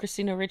with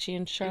Christina Ricci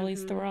and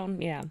Charlize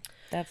Theron? Yeah,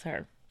 that's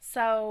her.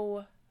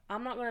 So,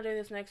 I'm not going to do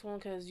this next one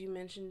because you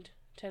mentioned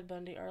Ted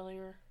Bundy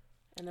earlier.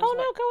 And no,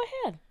 go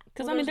ahead.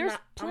 Because, there's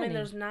plenty.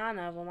 there's 9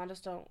 of them. I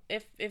just don't...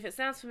 If it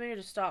sounds familiar,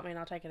 just stop me and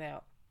I'll take it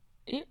out.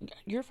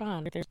 You're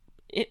fine.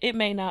 It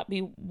may not be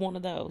one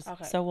of those.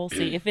 Okay. So we'll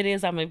see. If it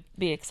is, I'm going to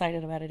be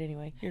excited about it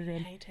anyway. You're good.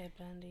 I hate Ted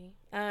Bundy.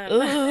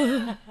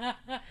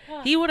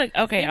 He would have...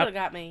 Okay. He would have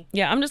got me.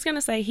 Yeah, I'm just going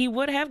to say he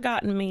would have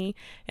gotten me.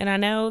 And I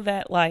know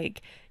that,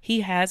 like,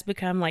 he has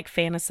become, like,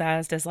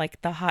 fantasized as, like,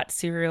 the hot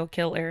serial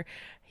killer.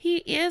 he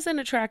is an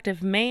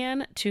attractive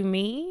man to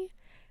me.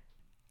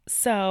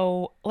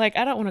 So, like,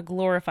 I don't want to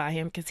glorify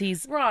him because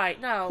he's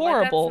Right. No,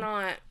 horrible. like,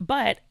 that's not.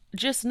 But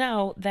just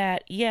know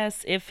that,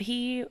 yes, if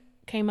he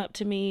came up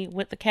to me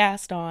with the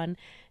cast on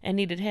and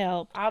needed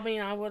help, I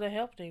mean, I would have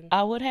helped him.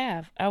 I would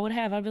have.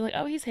 I'd be like,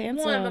 oh, he's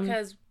handsome. One,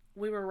 because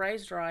we were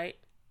raised right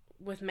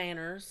with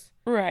manners.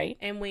 Right.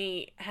 And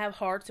we have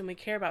hearts and we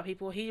care about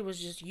people. He was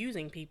just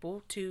using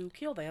people to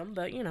kill them,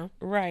 but you know.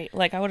 Right.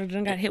 Like, I would have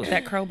done got hit with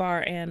that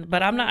crowbar,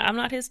 but I'm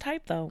not his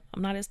type, though.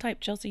 I'm not his type.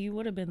 Chelsea, you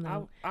would have been,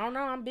 though. I don't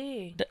know, I'm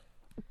big.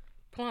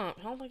 Plump.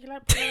 I don't think you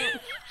like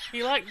plump.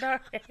 You like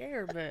dark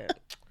hair, but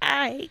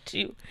I hate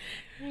you.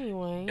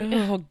 anyway.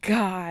 Oh,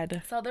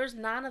 God. So there's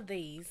 9 of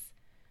these.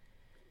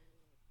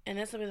 And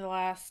this will be the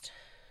last,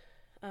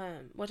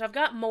 which I've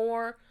got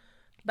more,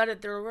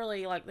 but they're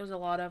really, like, there's a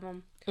lot of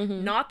them.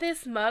 Mm-hmm. Not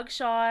this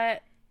mugshot.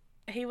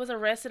 He was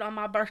arrested on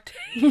my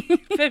birthday,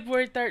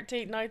 February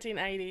 13th,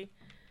 1980,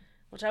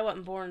 which I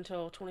wasn't born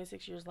until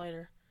 26 years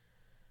later.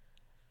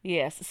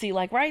 Yes. See,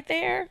 like, right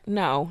there?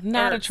 No,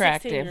 not Or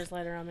attractive. 16 years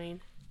later, I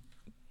mean.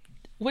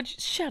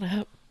 Shut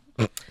up.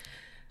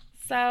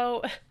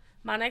 So,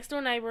 my next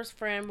door neighbor's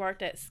friend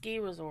worked at ski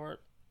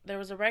resort. There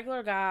was a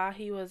regular guy.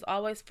 He was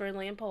always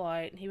friendly and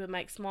polite, and he would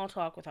make small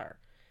talk with her.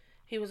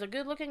 He was a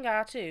good-looking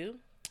guy, too.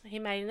 He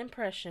made an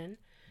impression.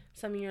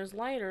 Some years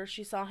later,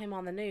 she saw him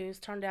on the news.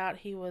 Turned out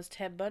he was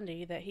Ted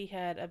Bundy, that he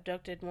had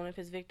abducted one of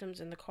his victims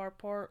in the car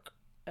park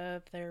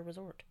of their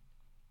resort.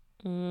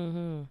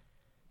 Mm-hmm.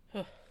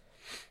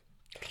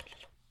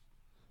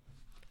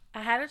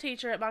 I had a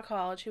teacher at my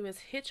college who was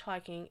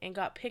hitchhiking and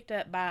got picked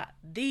up by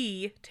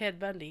the Ted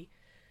Bundy.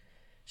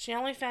 She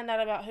only found out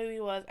about who he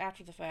was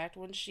after the fact,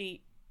 when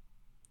she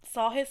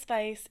saw his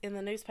face in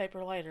the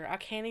newspaper later. I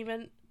can't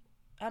even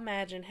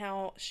imagine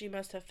how she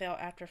must have felt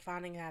after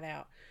finding that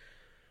out.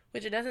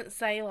 Which it doesn't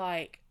say,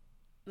 like,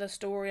 the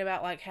story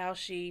about, like, how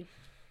she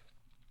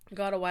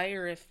got away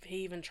or if he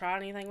even tried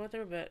anything with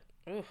her, but,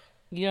 oof.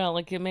 Yeah,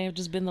 like, it may have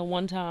just been the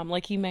one time.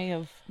 Like, he may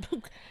have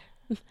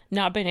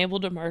not been able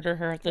to murder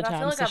her at the But time, I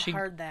feel like so I've she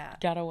heard that.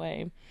 got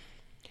away.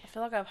 I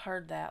feel like I've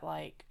heard that,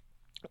 like,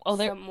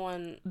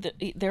 someone...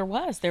 There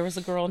was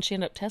a girl, and she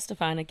ended up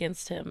testifying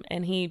against him,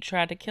 and he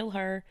tried to kill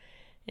her,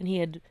 and he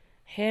had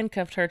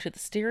handcuffed her to the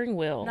steering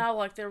wheel. No,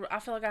 like, I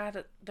feel like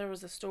there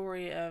was a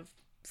story of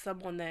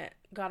someone that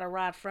got a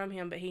ride from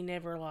him, but he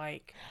never,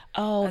 like,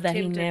 that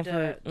he never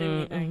to do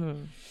anything.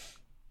 Mm-hmm.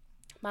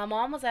 My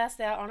mom was asked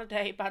out on a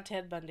date by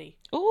Ted Bundy.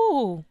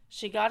 Ooh.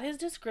 She got his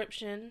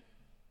description.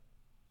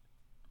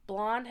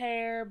 Blonde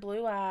hair,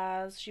 blue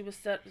eyes. She was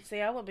see,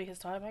 I wouldn't be his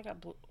type. I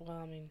got blue. Well,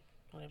 I mean,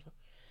 whatever.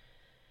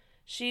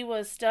 She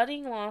was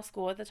studying law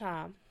school at the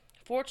time.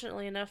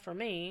 Fortunately enough for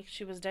me,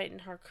 she was dating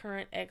her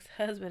current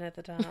ex-husband at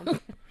the time.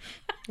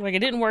 Like, it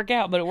didn't work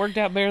out, but it worked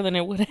out better than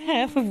it would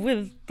have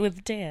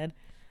with Ted.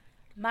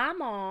 My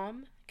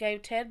mom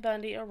gave Ted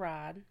Bundy a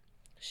ride.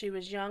 She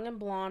was young and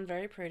blonde,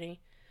 very pretty.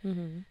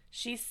 Mm-hmm.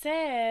 She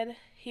said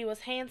he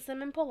was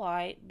handsome and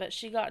polite, but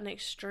she got an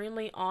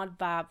extremely odd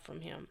vibe from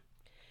him.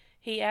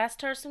 He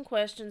asked her some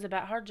questions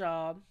about her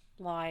job,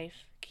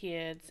 life,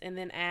 kids, and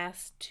then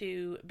asked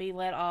to be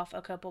let off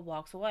a couple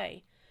blocks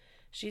away.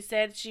 She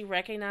said she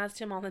recognized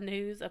him on the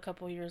news a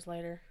couple years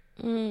later.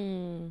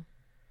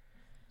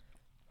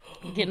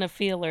 Getting a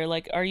feeler,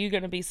 like, are you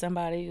going to be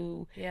somebody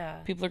who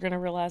people are going to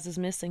realize is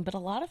missing? But a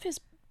lot of his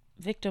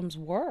victims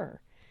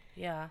were.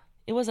 Yeah.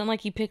 It wasn't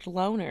like he picked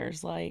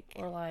loners,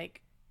 or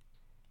like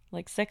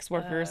sex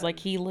workers. Like,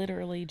 he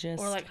literally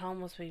just... Or like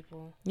homeless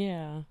people.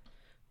 Yeah.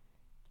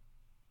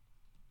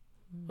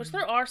 Which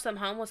there are some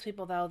homeless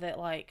people, though, that,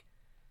 like...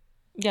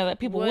 Yeah, that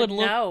people would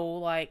look... know,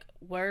 like,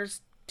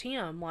 where's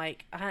Tim?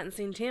 Like, I hadn't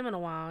seen Tim in a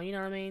while, you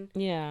know what I mean?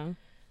 Yeah.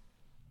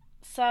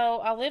 So,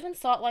 I live in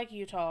Salt Lake,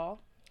 Utah.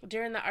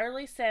 During the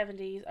early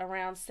 70s,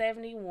 around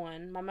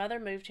 71, my mother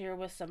moved here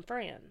with some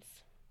friends.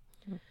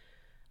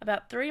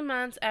 About 3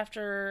 months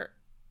after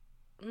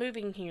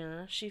moving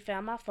here, she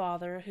found my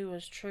father, who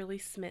was truly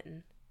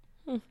smitten.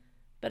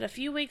 But a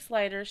few weeks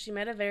later, she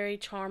met a very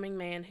charming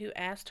man who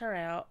asked her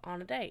out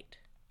on a date.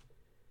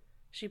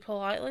 She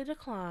politely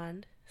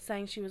declined,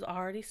 saying she was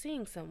already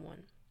seeing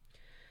someone.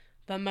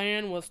 The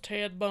man was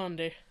Ted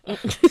Bundy.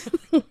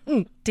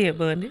 Ted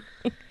Bundy.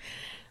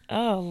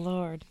 Oh,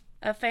 Lord.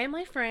 A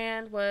family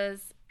friend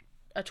was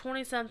a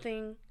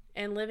 20-something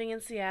and living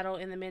in Seattle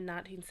in the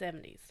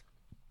mid-1970s.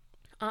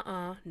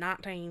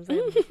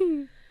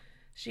 1970s.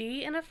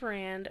 She and a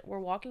friend were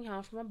walking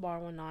home from a bar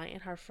one night,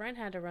 and her friend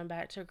had to run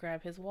back to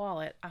grab his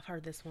wallet. I've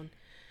heard this one.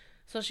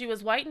 So she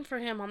was waiting for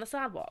him on the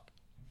sidewalk.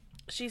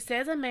 She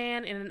says a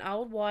man in an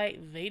old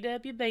white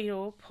VW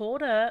Beetle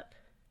pulled up,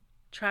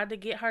 tried to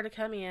get her to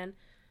come in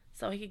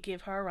so he could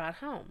give her a ride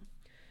home.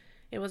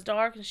 It was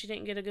dark and she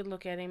didn't get a good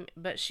look at him,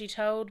 but she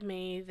told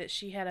me that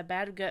she had a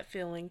bad gut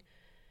feeling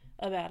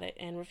about it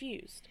and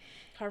refused.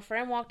 Her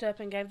friend walked up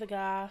and gave the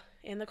guy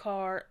in the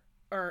car,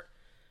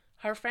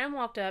 her friend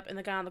walked up and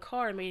the guy in the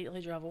car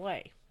immediately drove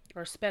away,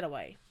 or sped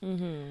away.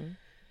 Mm-hmm.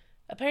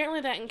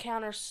 Apparently that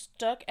encounter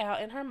stuck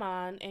out in her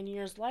mind, and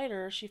years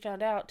later she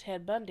found out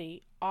Ted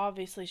Bundy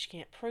obviously she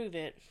can't prove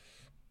it,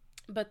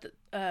 but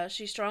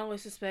she strongly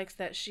suspects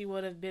that she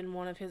would have been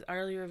one of his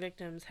earlier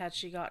victims had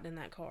she gotten in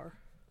that car.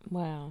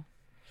 Wow.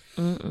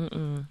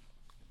 Mm-mm-mm.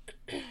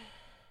 I'm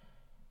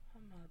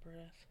out of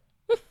breath.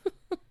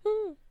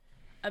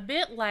 A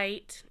bit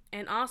late,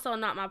 and also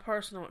not my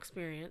personal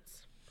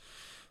experience,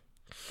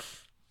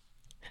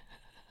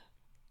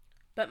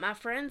 but my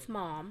friend's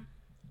mom...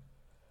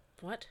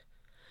 What?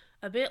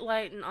 A bit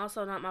late, and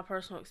also not my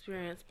personal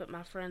experience, but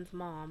my friend's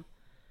mom...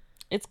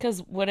 It's because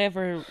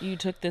whatever you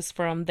took this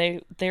from,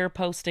 they're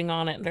posting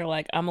on it, and they're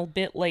like, I'm a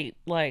bit late,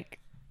 like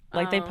Oh,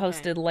 they okay.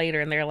 posted later,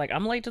 and they're like,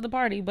 I'm late to the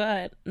party,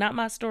 but not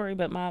my story,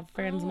 but my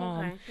friend's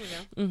mom. Okay, here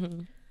we go.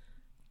 Mm-hmm.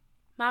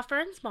 My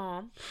friend's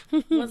mom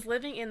was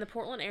living in the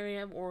Portland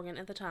area of Oregon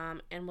at the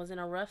time and was in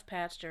a rough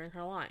patch during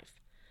her life.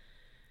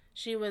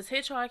 She was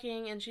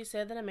hitchhiking, and she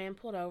said that a man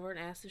pulled over and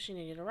asked if she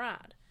needed a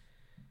ride.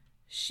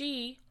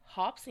 She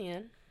hops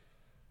in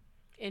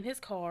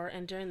his car,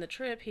 and during the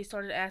trip, he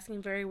started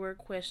asking very weird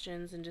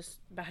questions and just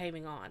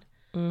behaving odd.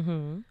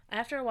 Mm-hmm.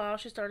 After a while,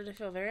 she started to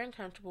feel very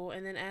uncomfortable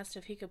and then asked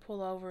if he could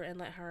pull over and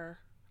let her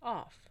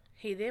off.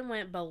 He then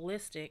went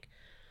ballistic,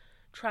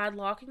 tried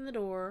locking the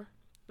door,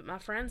 but my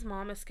friend's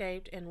mom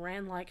escaped and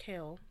ran like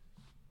hell.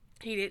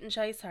 He didn't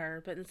chase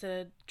her, but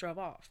instead drove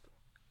off.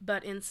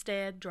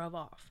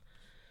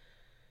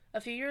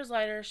 A few years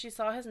later, she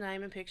saw his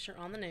name and picture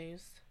on the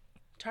news.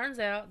 Turns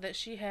out that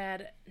she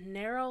had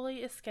narrowly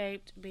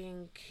escaped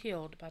being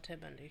killed by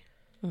Ted Bundy.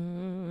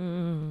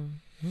 Mm-hmm.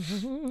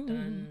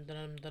 Dun,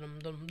 dun, dun,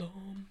 dun,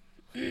 dun,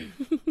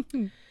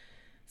 dun.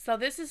 So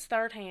this is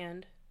third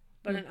hand,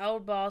 but an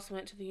old boss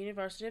went to the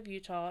University of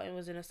Utah and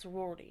was in a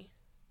sorority.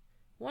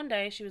 One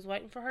day, she was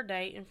waiting for her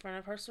date in front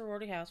of her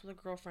sorority house with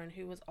a girlfriend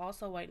who was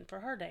also waiting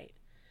for her date.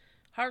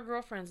 Her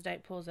girlfriend's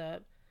date pulls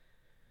up,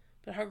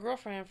 but her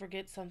girlfriend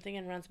forgets something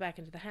and runs back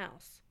into the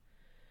house.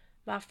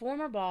 My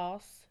former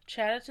boss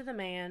chatted to the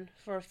man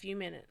for a few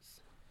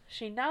minutes.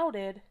 She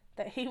noted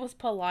that he was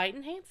polite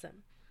and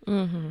handsome.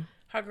 Mm-hmm.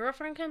 Her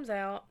girlfriend comes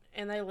out,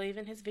 and they leave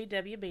in his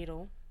VW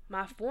Beetle.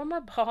 My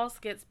former boss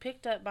gets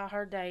picked up by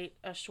her date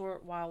a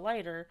short while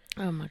later,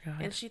 Oh my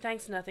God. and she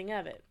thinks nothing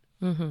of it.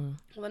 Mm-hmm.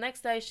 Well, the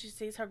next day, she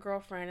sees her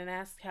girlfriend and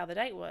asks how the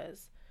date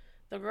was.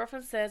 The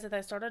girlfriend says that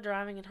they started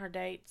driving in her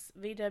date's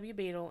VW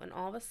Beetle, and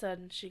all of a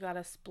sudden, she got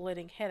a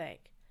splitting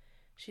headache.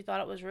 She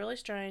thought it was really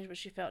strange, but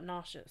she felt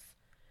nauseous.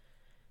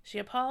 She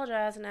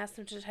apologized and asked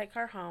him to take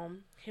her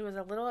home. He was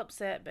a little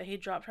upset, but he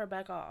dropped her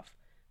back off.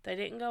 They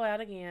didn't go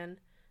out again.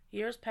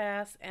 Years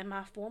pass, and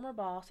my former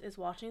boss is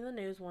watching the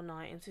news one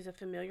night and sees a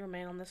familiar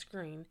man on the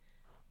screen.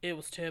 It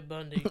was Ted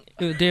Bundy.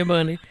 Dear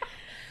Bunny.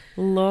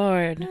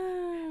 Lord.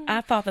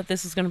 I thought that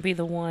this was going to be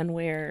the one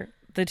where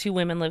the two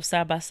women lived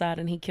side by side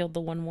and he killed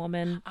the one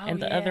woman Oh,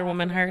 and the yeah, other I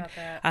woman forgot heard. about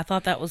that. I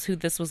thought that was who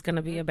this was going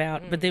to be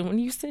about. But then when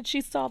you said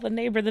she saw the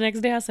neighbor the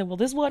next day, I said, well,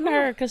 this wasn't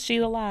her because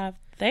she's alive.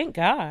 Thank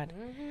God.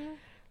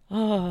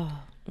 Oh,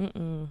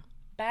 mm-mm.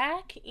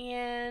 Back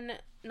in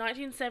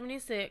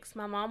 1976,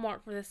 my mom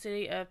worked for the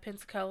city of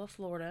Pensacola,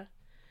 Florida,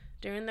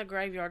 during the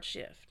graveyard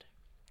shift.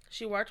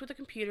 She worked with a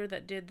computer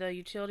that did the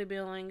utility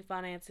billing,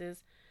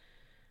 finances.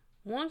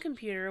 One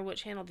computer,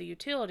 which handled the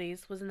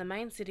utilities, was in the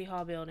main city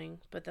hall building,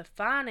 but the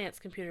finance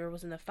computer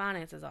was in the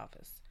finances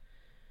office,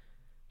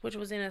 which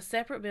was in a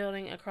separate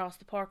building across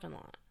the parking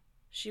lot.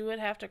 She would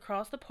have to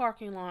cross the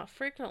parking lot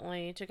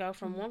frequently to go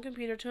from one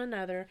computer to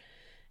another,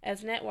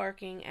 as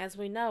networking, as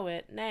we know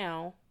it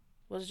now,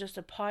 was just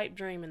a pipe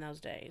dream in those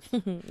days.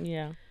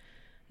 Yeah.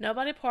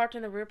 Nobody parked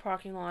in the rear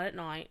parking lot at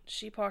night.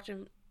 She parked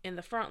in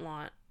the front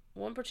lot.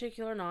 One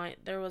particular night,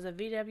 there was a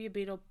VW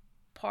Beetle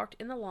parked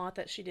in the lot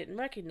that she didn't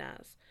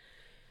recognize.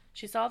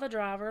 She saw the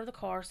driver of the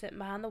car sitting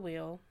behind the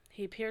wheel.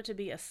 He appeared to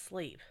be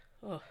asleep.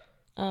 Ugh.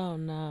 Oh,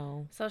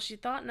 no. So she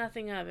thought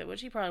nothing of it,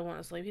 which he probably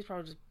wasn't asleep. He's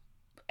probably just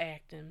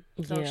acting.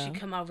 So Yeah. she'd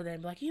come over there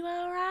and be like, you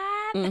all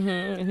right?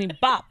 Mm-hmm. And he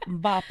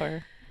bop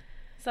her.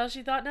 So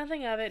she thought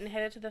nothing of it and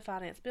headed to the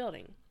finance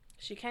building.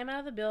 She came out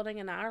of the building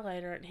an hour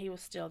later and he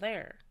was still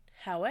there.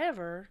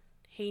 However,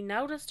 he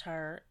noticed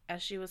her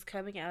as she was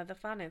coming out of the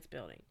finance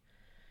building.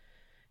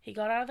 He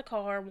got out of the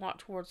car and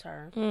walked towards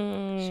her.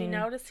 She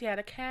noticed he had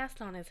a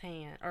cast on his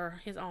hand,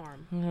 or his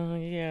arm, Oh,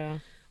 yeah.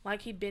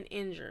 like he'd been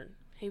injured.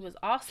 He was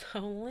also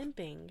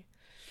limping.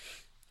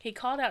 He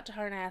called out to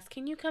her and asked,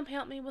 "Can you come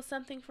help me with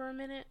something for a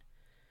minute?"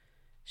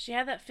 She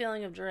had that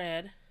feeling of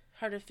dread.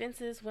 Her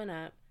defenses went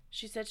up.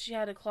 She said she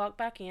had to clock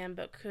back in,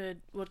 but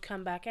would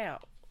come back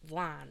out.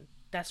 Lying.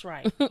 That's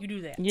right. You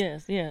do that.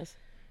 Yes, yes.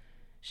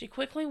 She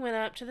quickly went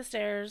up to the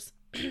stairs.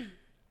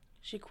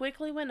 She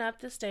quickly went up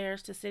the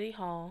stairs to City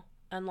Hall,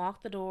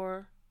 unlocked the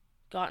door,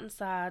 got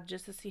inside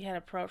just as he had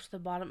approached the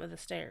bottom of the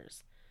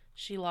stairs.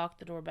 She locked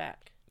the door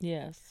back.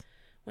 Yes.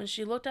 When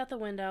she looked out the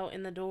window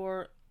in the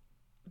door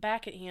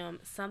back at him,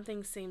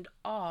 something seemed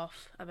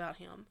off about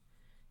him.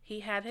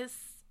 He had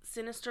this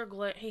sinister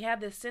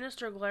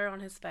glare on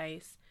his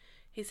face.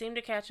 He seemed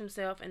to catch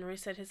himself and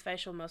reset his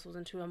facial muscles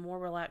into a more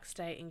relaxed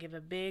state and give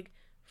a big,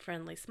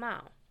 friendly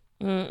smile.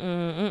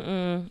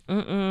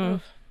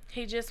 Mm-mm.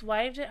 He just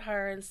waved at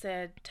her and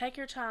said, "Take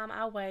your time,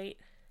 I'll wait."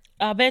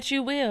 I bet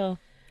you will.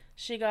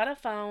 She got to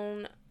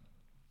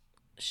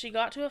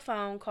a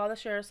phone, called the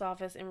sheriff's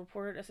office, and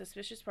reported a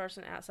suspicious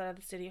person outside of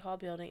the City Hall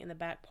building in the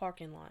back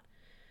parking lot.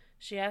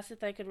 She asked if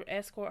they could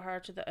escort her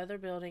to the other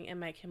building and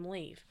make him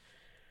leave.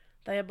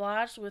 They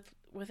obliged.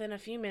 Within a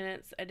few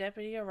minutes, a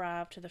deputy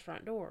arrived to the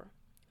front door.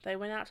 They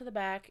went out to the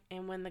back,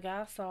 and when the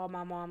guy saw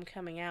my mom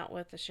coming out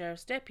with the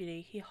sheriff's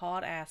deputy, he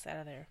hauled ass out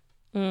of there.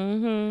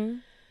 Mm-hmm.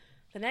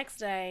 The next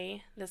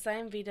day, the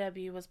same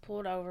VW was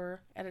pulled over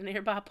at a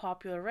nearby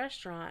popular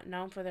restaurant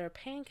known for their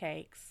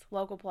pancakes,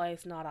 local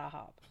place, not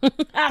IHOP.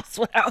 That's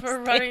what I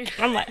was thinking.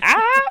 I'm like,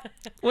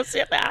 what's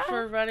it now?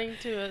 For running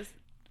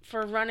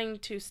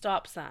to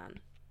stop sign.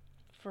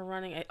 For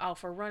running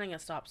a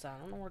stop sign. I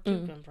don't know where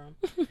two come from.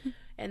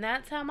 And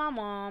that's how my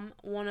mom,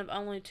 one of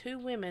only 2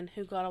 women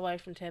who got away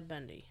from Ted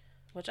Bundy.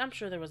 Which I'm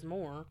sure there was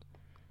more.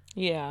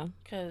 Yeah.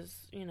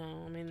 Because,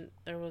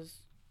 there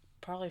was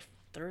probably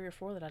 3 or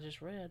 4 that I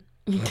just read.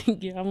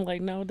 Yeah, I'm like,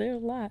 no,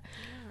 there's a lot.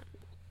 Yeah.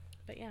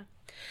 But yeah.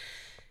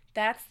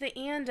 That's the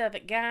end of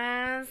it,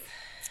 guys.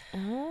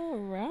 All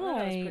right. Well,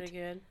 that was pretty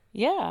good.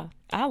 Yeah.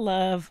 I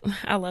love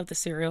the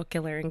serial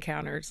killer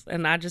encounters.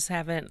 And I just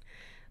haven't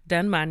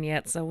done mine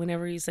yet. So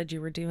whenever you said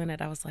you were doing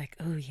it, I was like,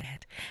 oh, yeah.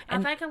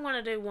 And I think I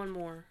want to do one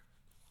more.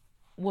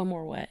 One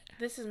more what?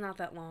 This is not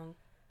that long.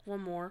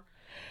 One more.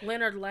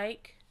 Leonard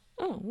Lake.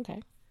 Oh,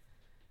 okay.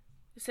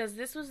 It says,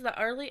 this was the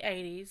early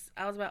 80s.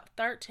 I was about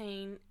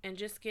 13 and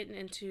just getting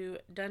into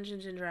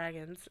Dungeons and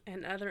Dragons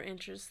and other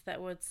interests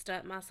that would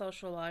stunt my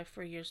social life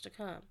for years to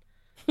come.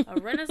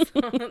 A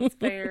Renaissance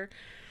fair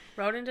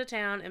rode into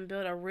town and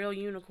built a real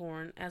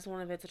unicorn as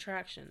one of its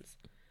attractions.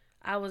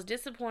 I was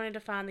disappointed to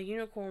find the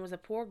unicorn was a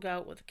poor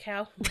goat with a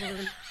cow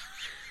horn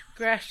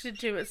grafted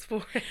to its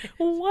forehead.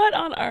 What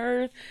on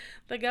earth?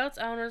 The goat's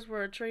owners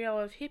were a trio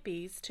of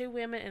hippies, 2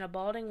 women and a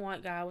balding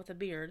white guy with a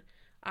beard.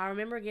 I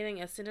remember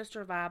getting a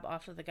sinister vibe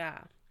off of the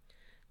guy.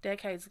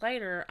 Decades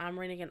later, I'm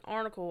reading an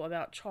article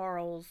about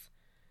Charles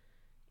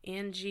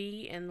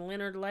N.G. and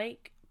Leonard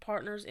Lake,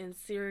 partners in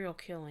serial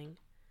killing.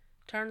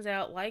 Turns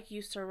out Lake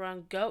used to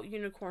run Goat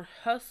Unicorn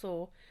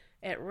Hustle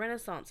at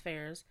Renaissance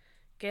fairs.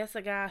 Guess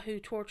a guy who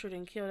tortured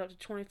and killed up to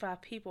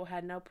 25 people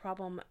had no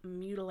problem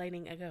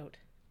mutilating a goat.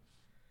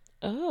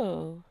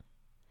 Oh.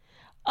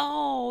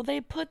 Oh,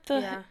 they put the...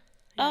 Yeah.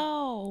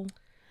 Oh.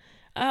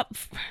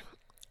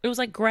 It was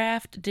like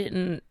graft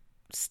didn't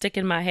stick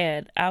in my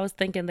head. I was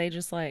thinking they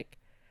just like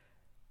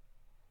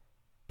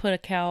put a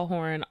cow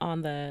horn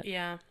on the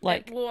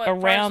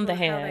around the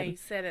head. How they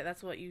said it,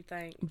 that's what you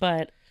think.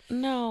 But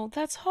no,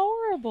 that's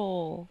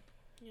horrible.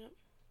 Yep.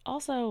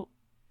 Also,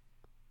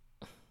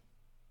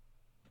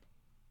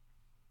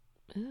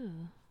 ew,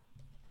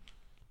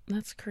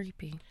 that's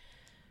creepy.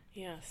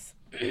 Yes.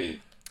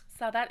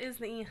 So that is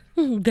the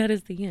end. That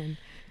is the end.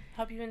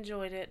 Hope you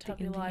enjoyed it.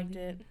 Hope you liked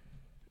it.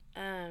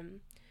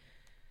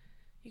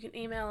 You can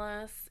email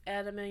us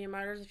at A Million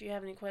Murders if you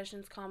have any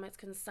questions, comments,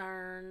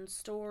 concerns,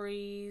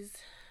 stories,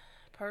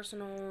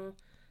 personal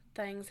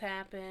things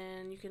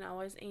happen. You can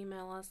always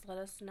email us, let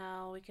us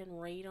know. We can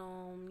read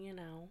them,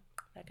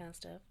 that kind of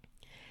stuff.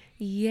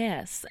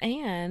 Yes,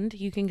 and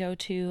you can go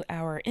to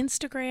our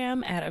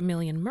Instagram at A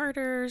Million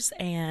Murders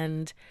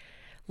and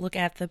look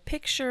at the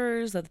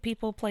pictures of the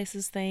people,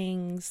 places,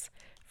 things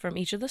from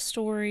each of the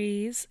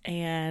stories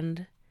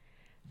and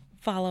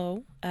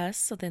follow us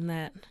so then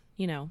that,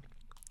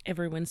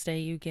 every Wednesday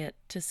you get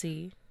to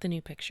see the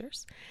new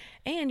pictures.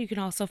 And you can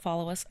also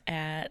follow us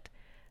at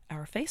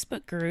our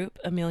Facebook group,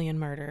 A Million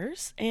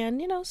Murders, and,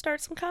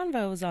 start some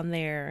convos on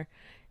there.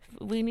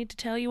 If we need to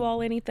tell you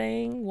all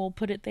anything, we'll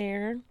put it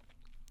there.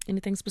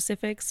 Anything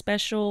specific,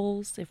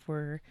 specials, if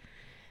we're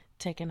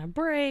taking a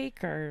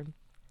break or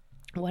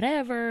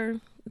whatever,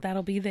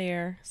 that'll be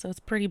there. So it's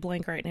pretty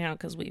blank right now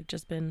because we've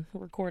just been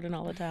recording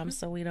all the time,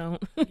 so we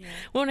don't we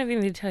won't have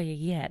anything to tell you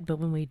yet, but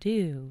when we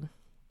do,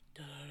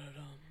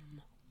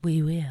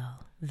 we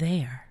will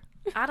there.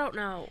 I don't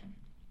know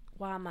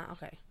why my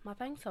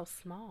thing's so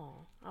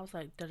small. I was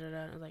like it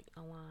was like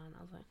a line.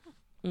 I was like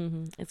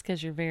It's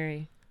because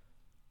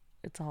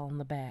it's all in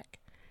the back.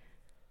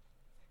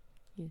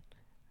 It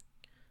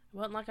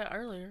wasn't like that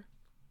earlier.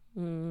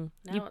 Now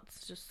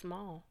it's just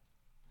small.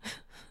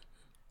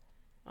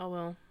 Oh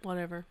well,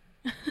 whatever.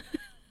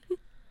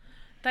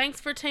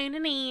 Thanks for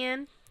tuning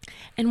in.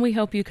 And we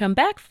hope you come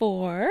back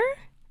for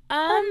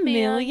a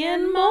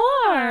million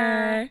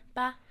more.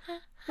 Bye.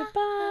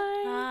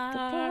 Bye-bye.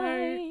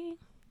 Bye-bye.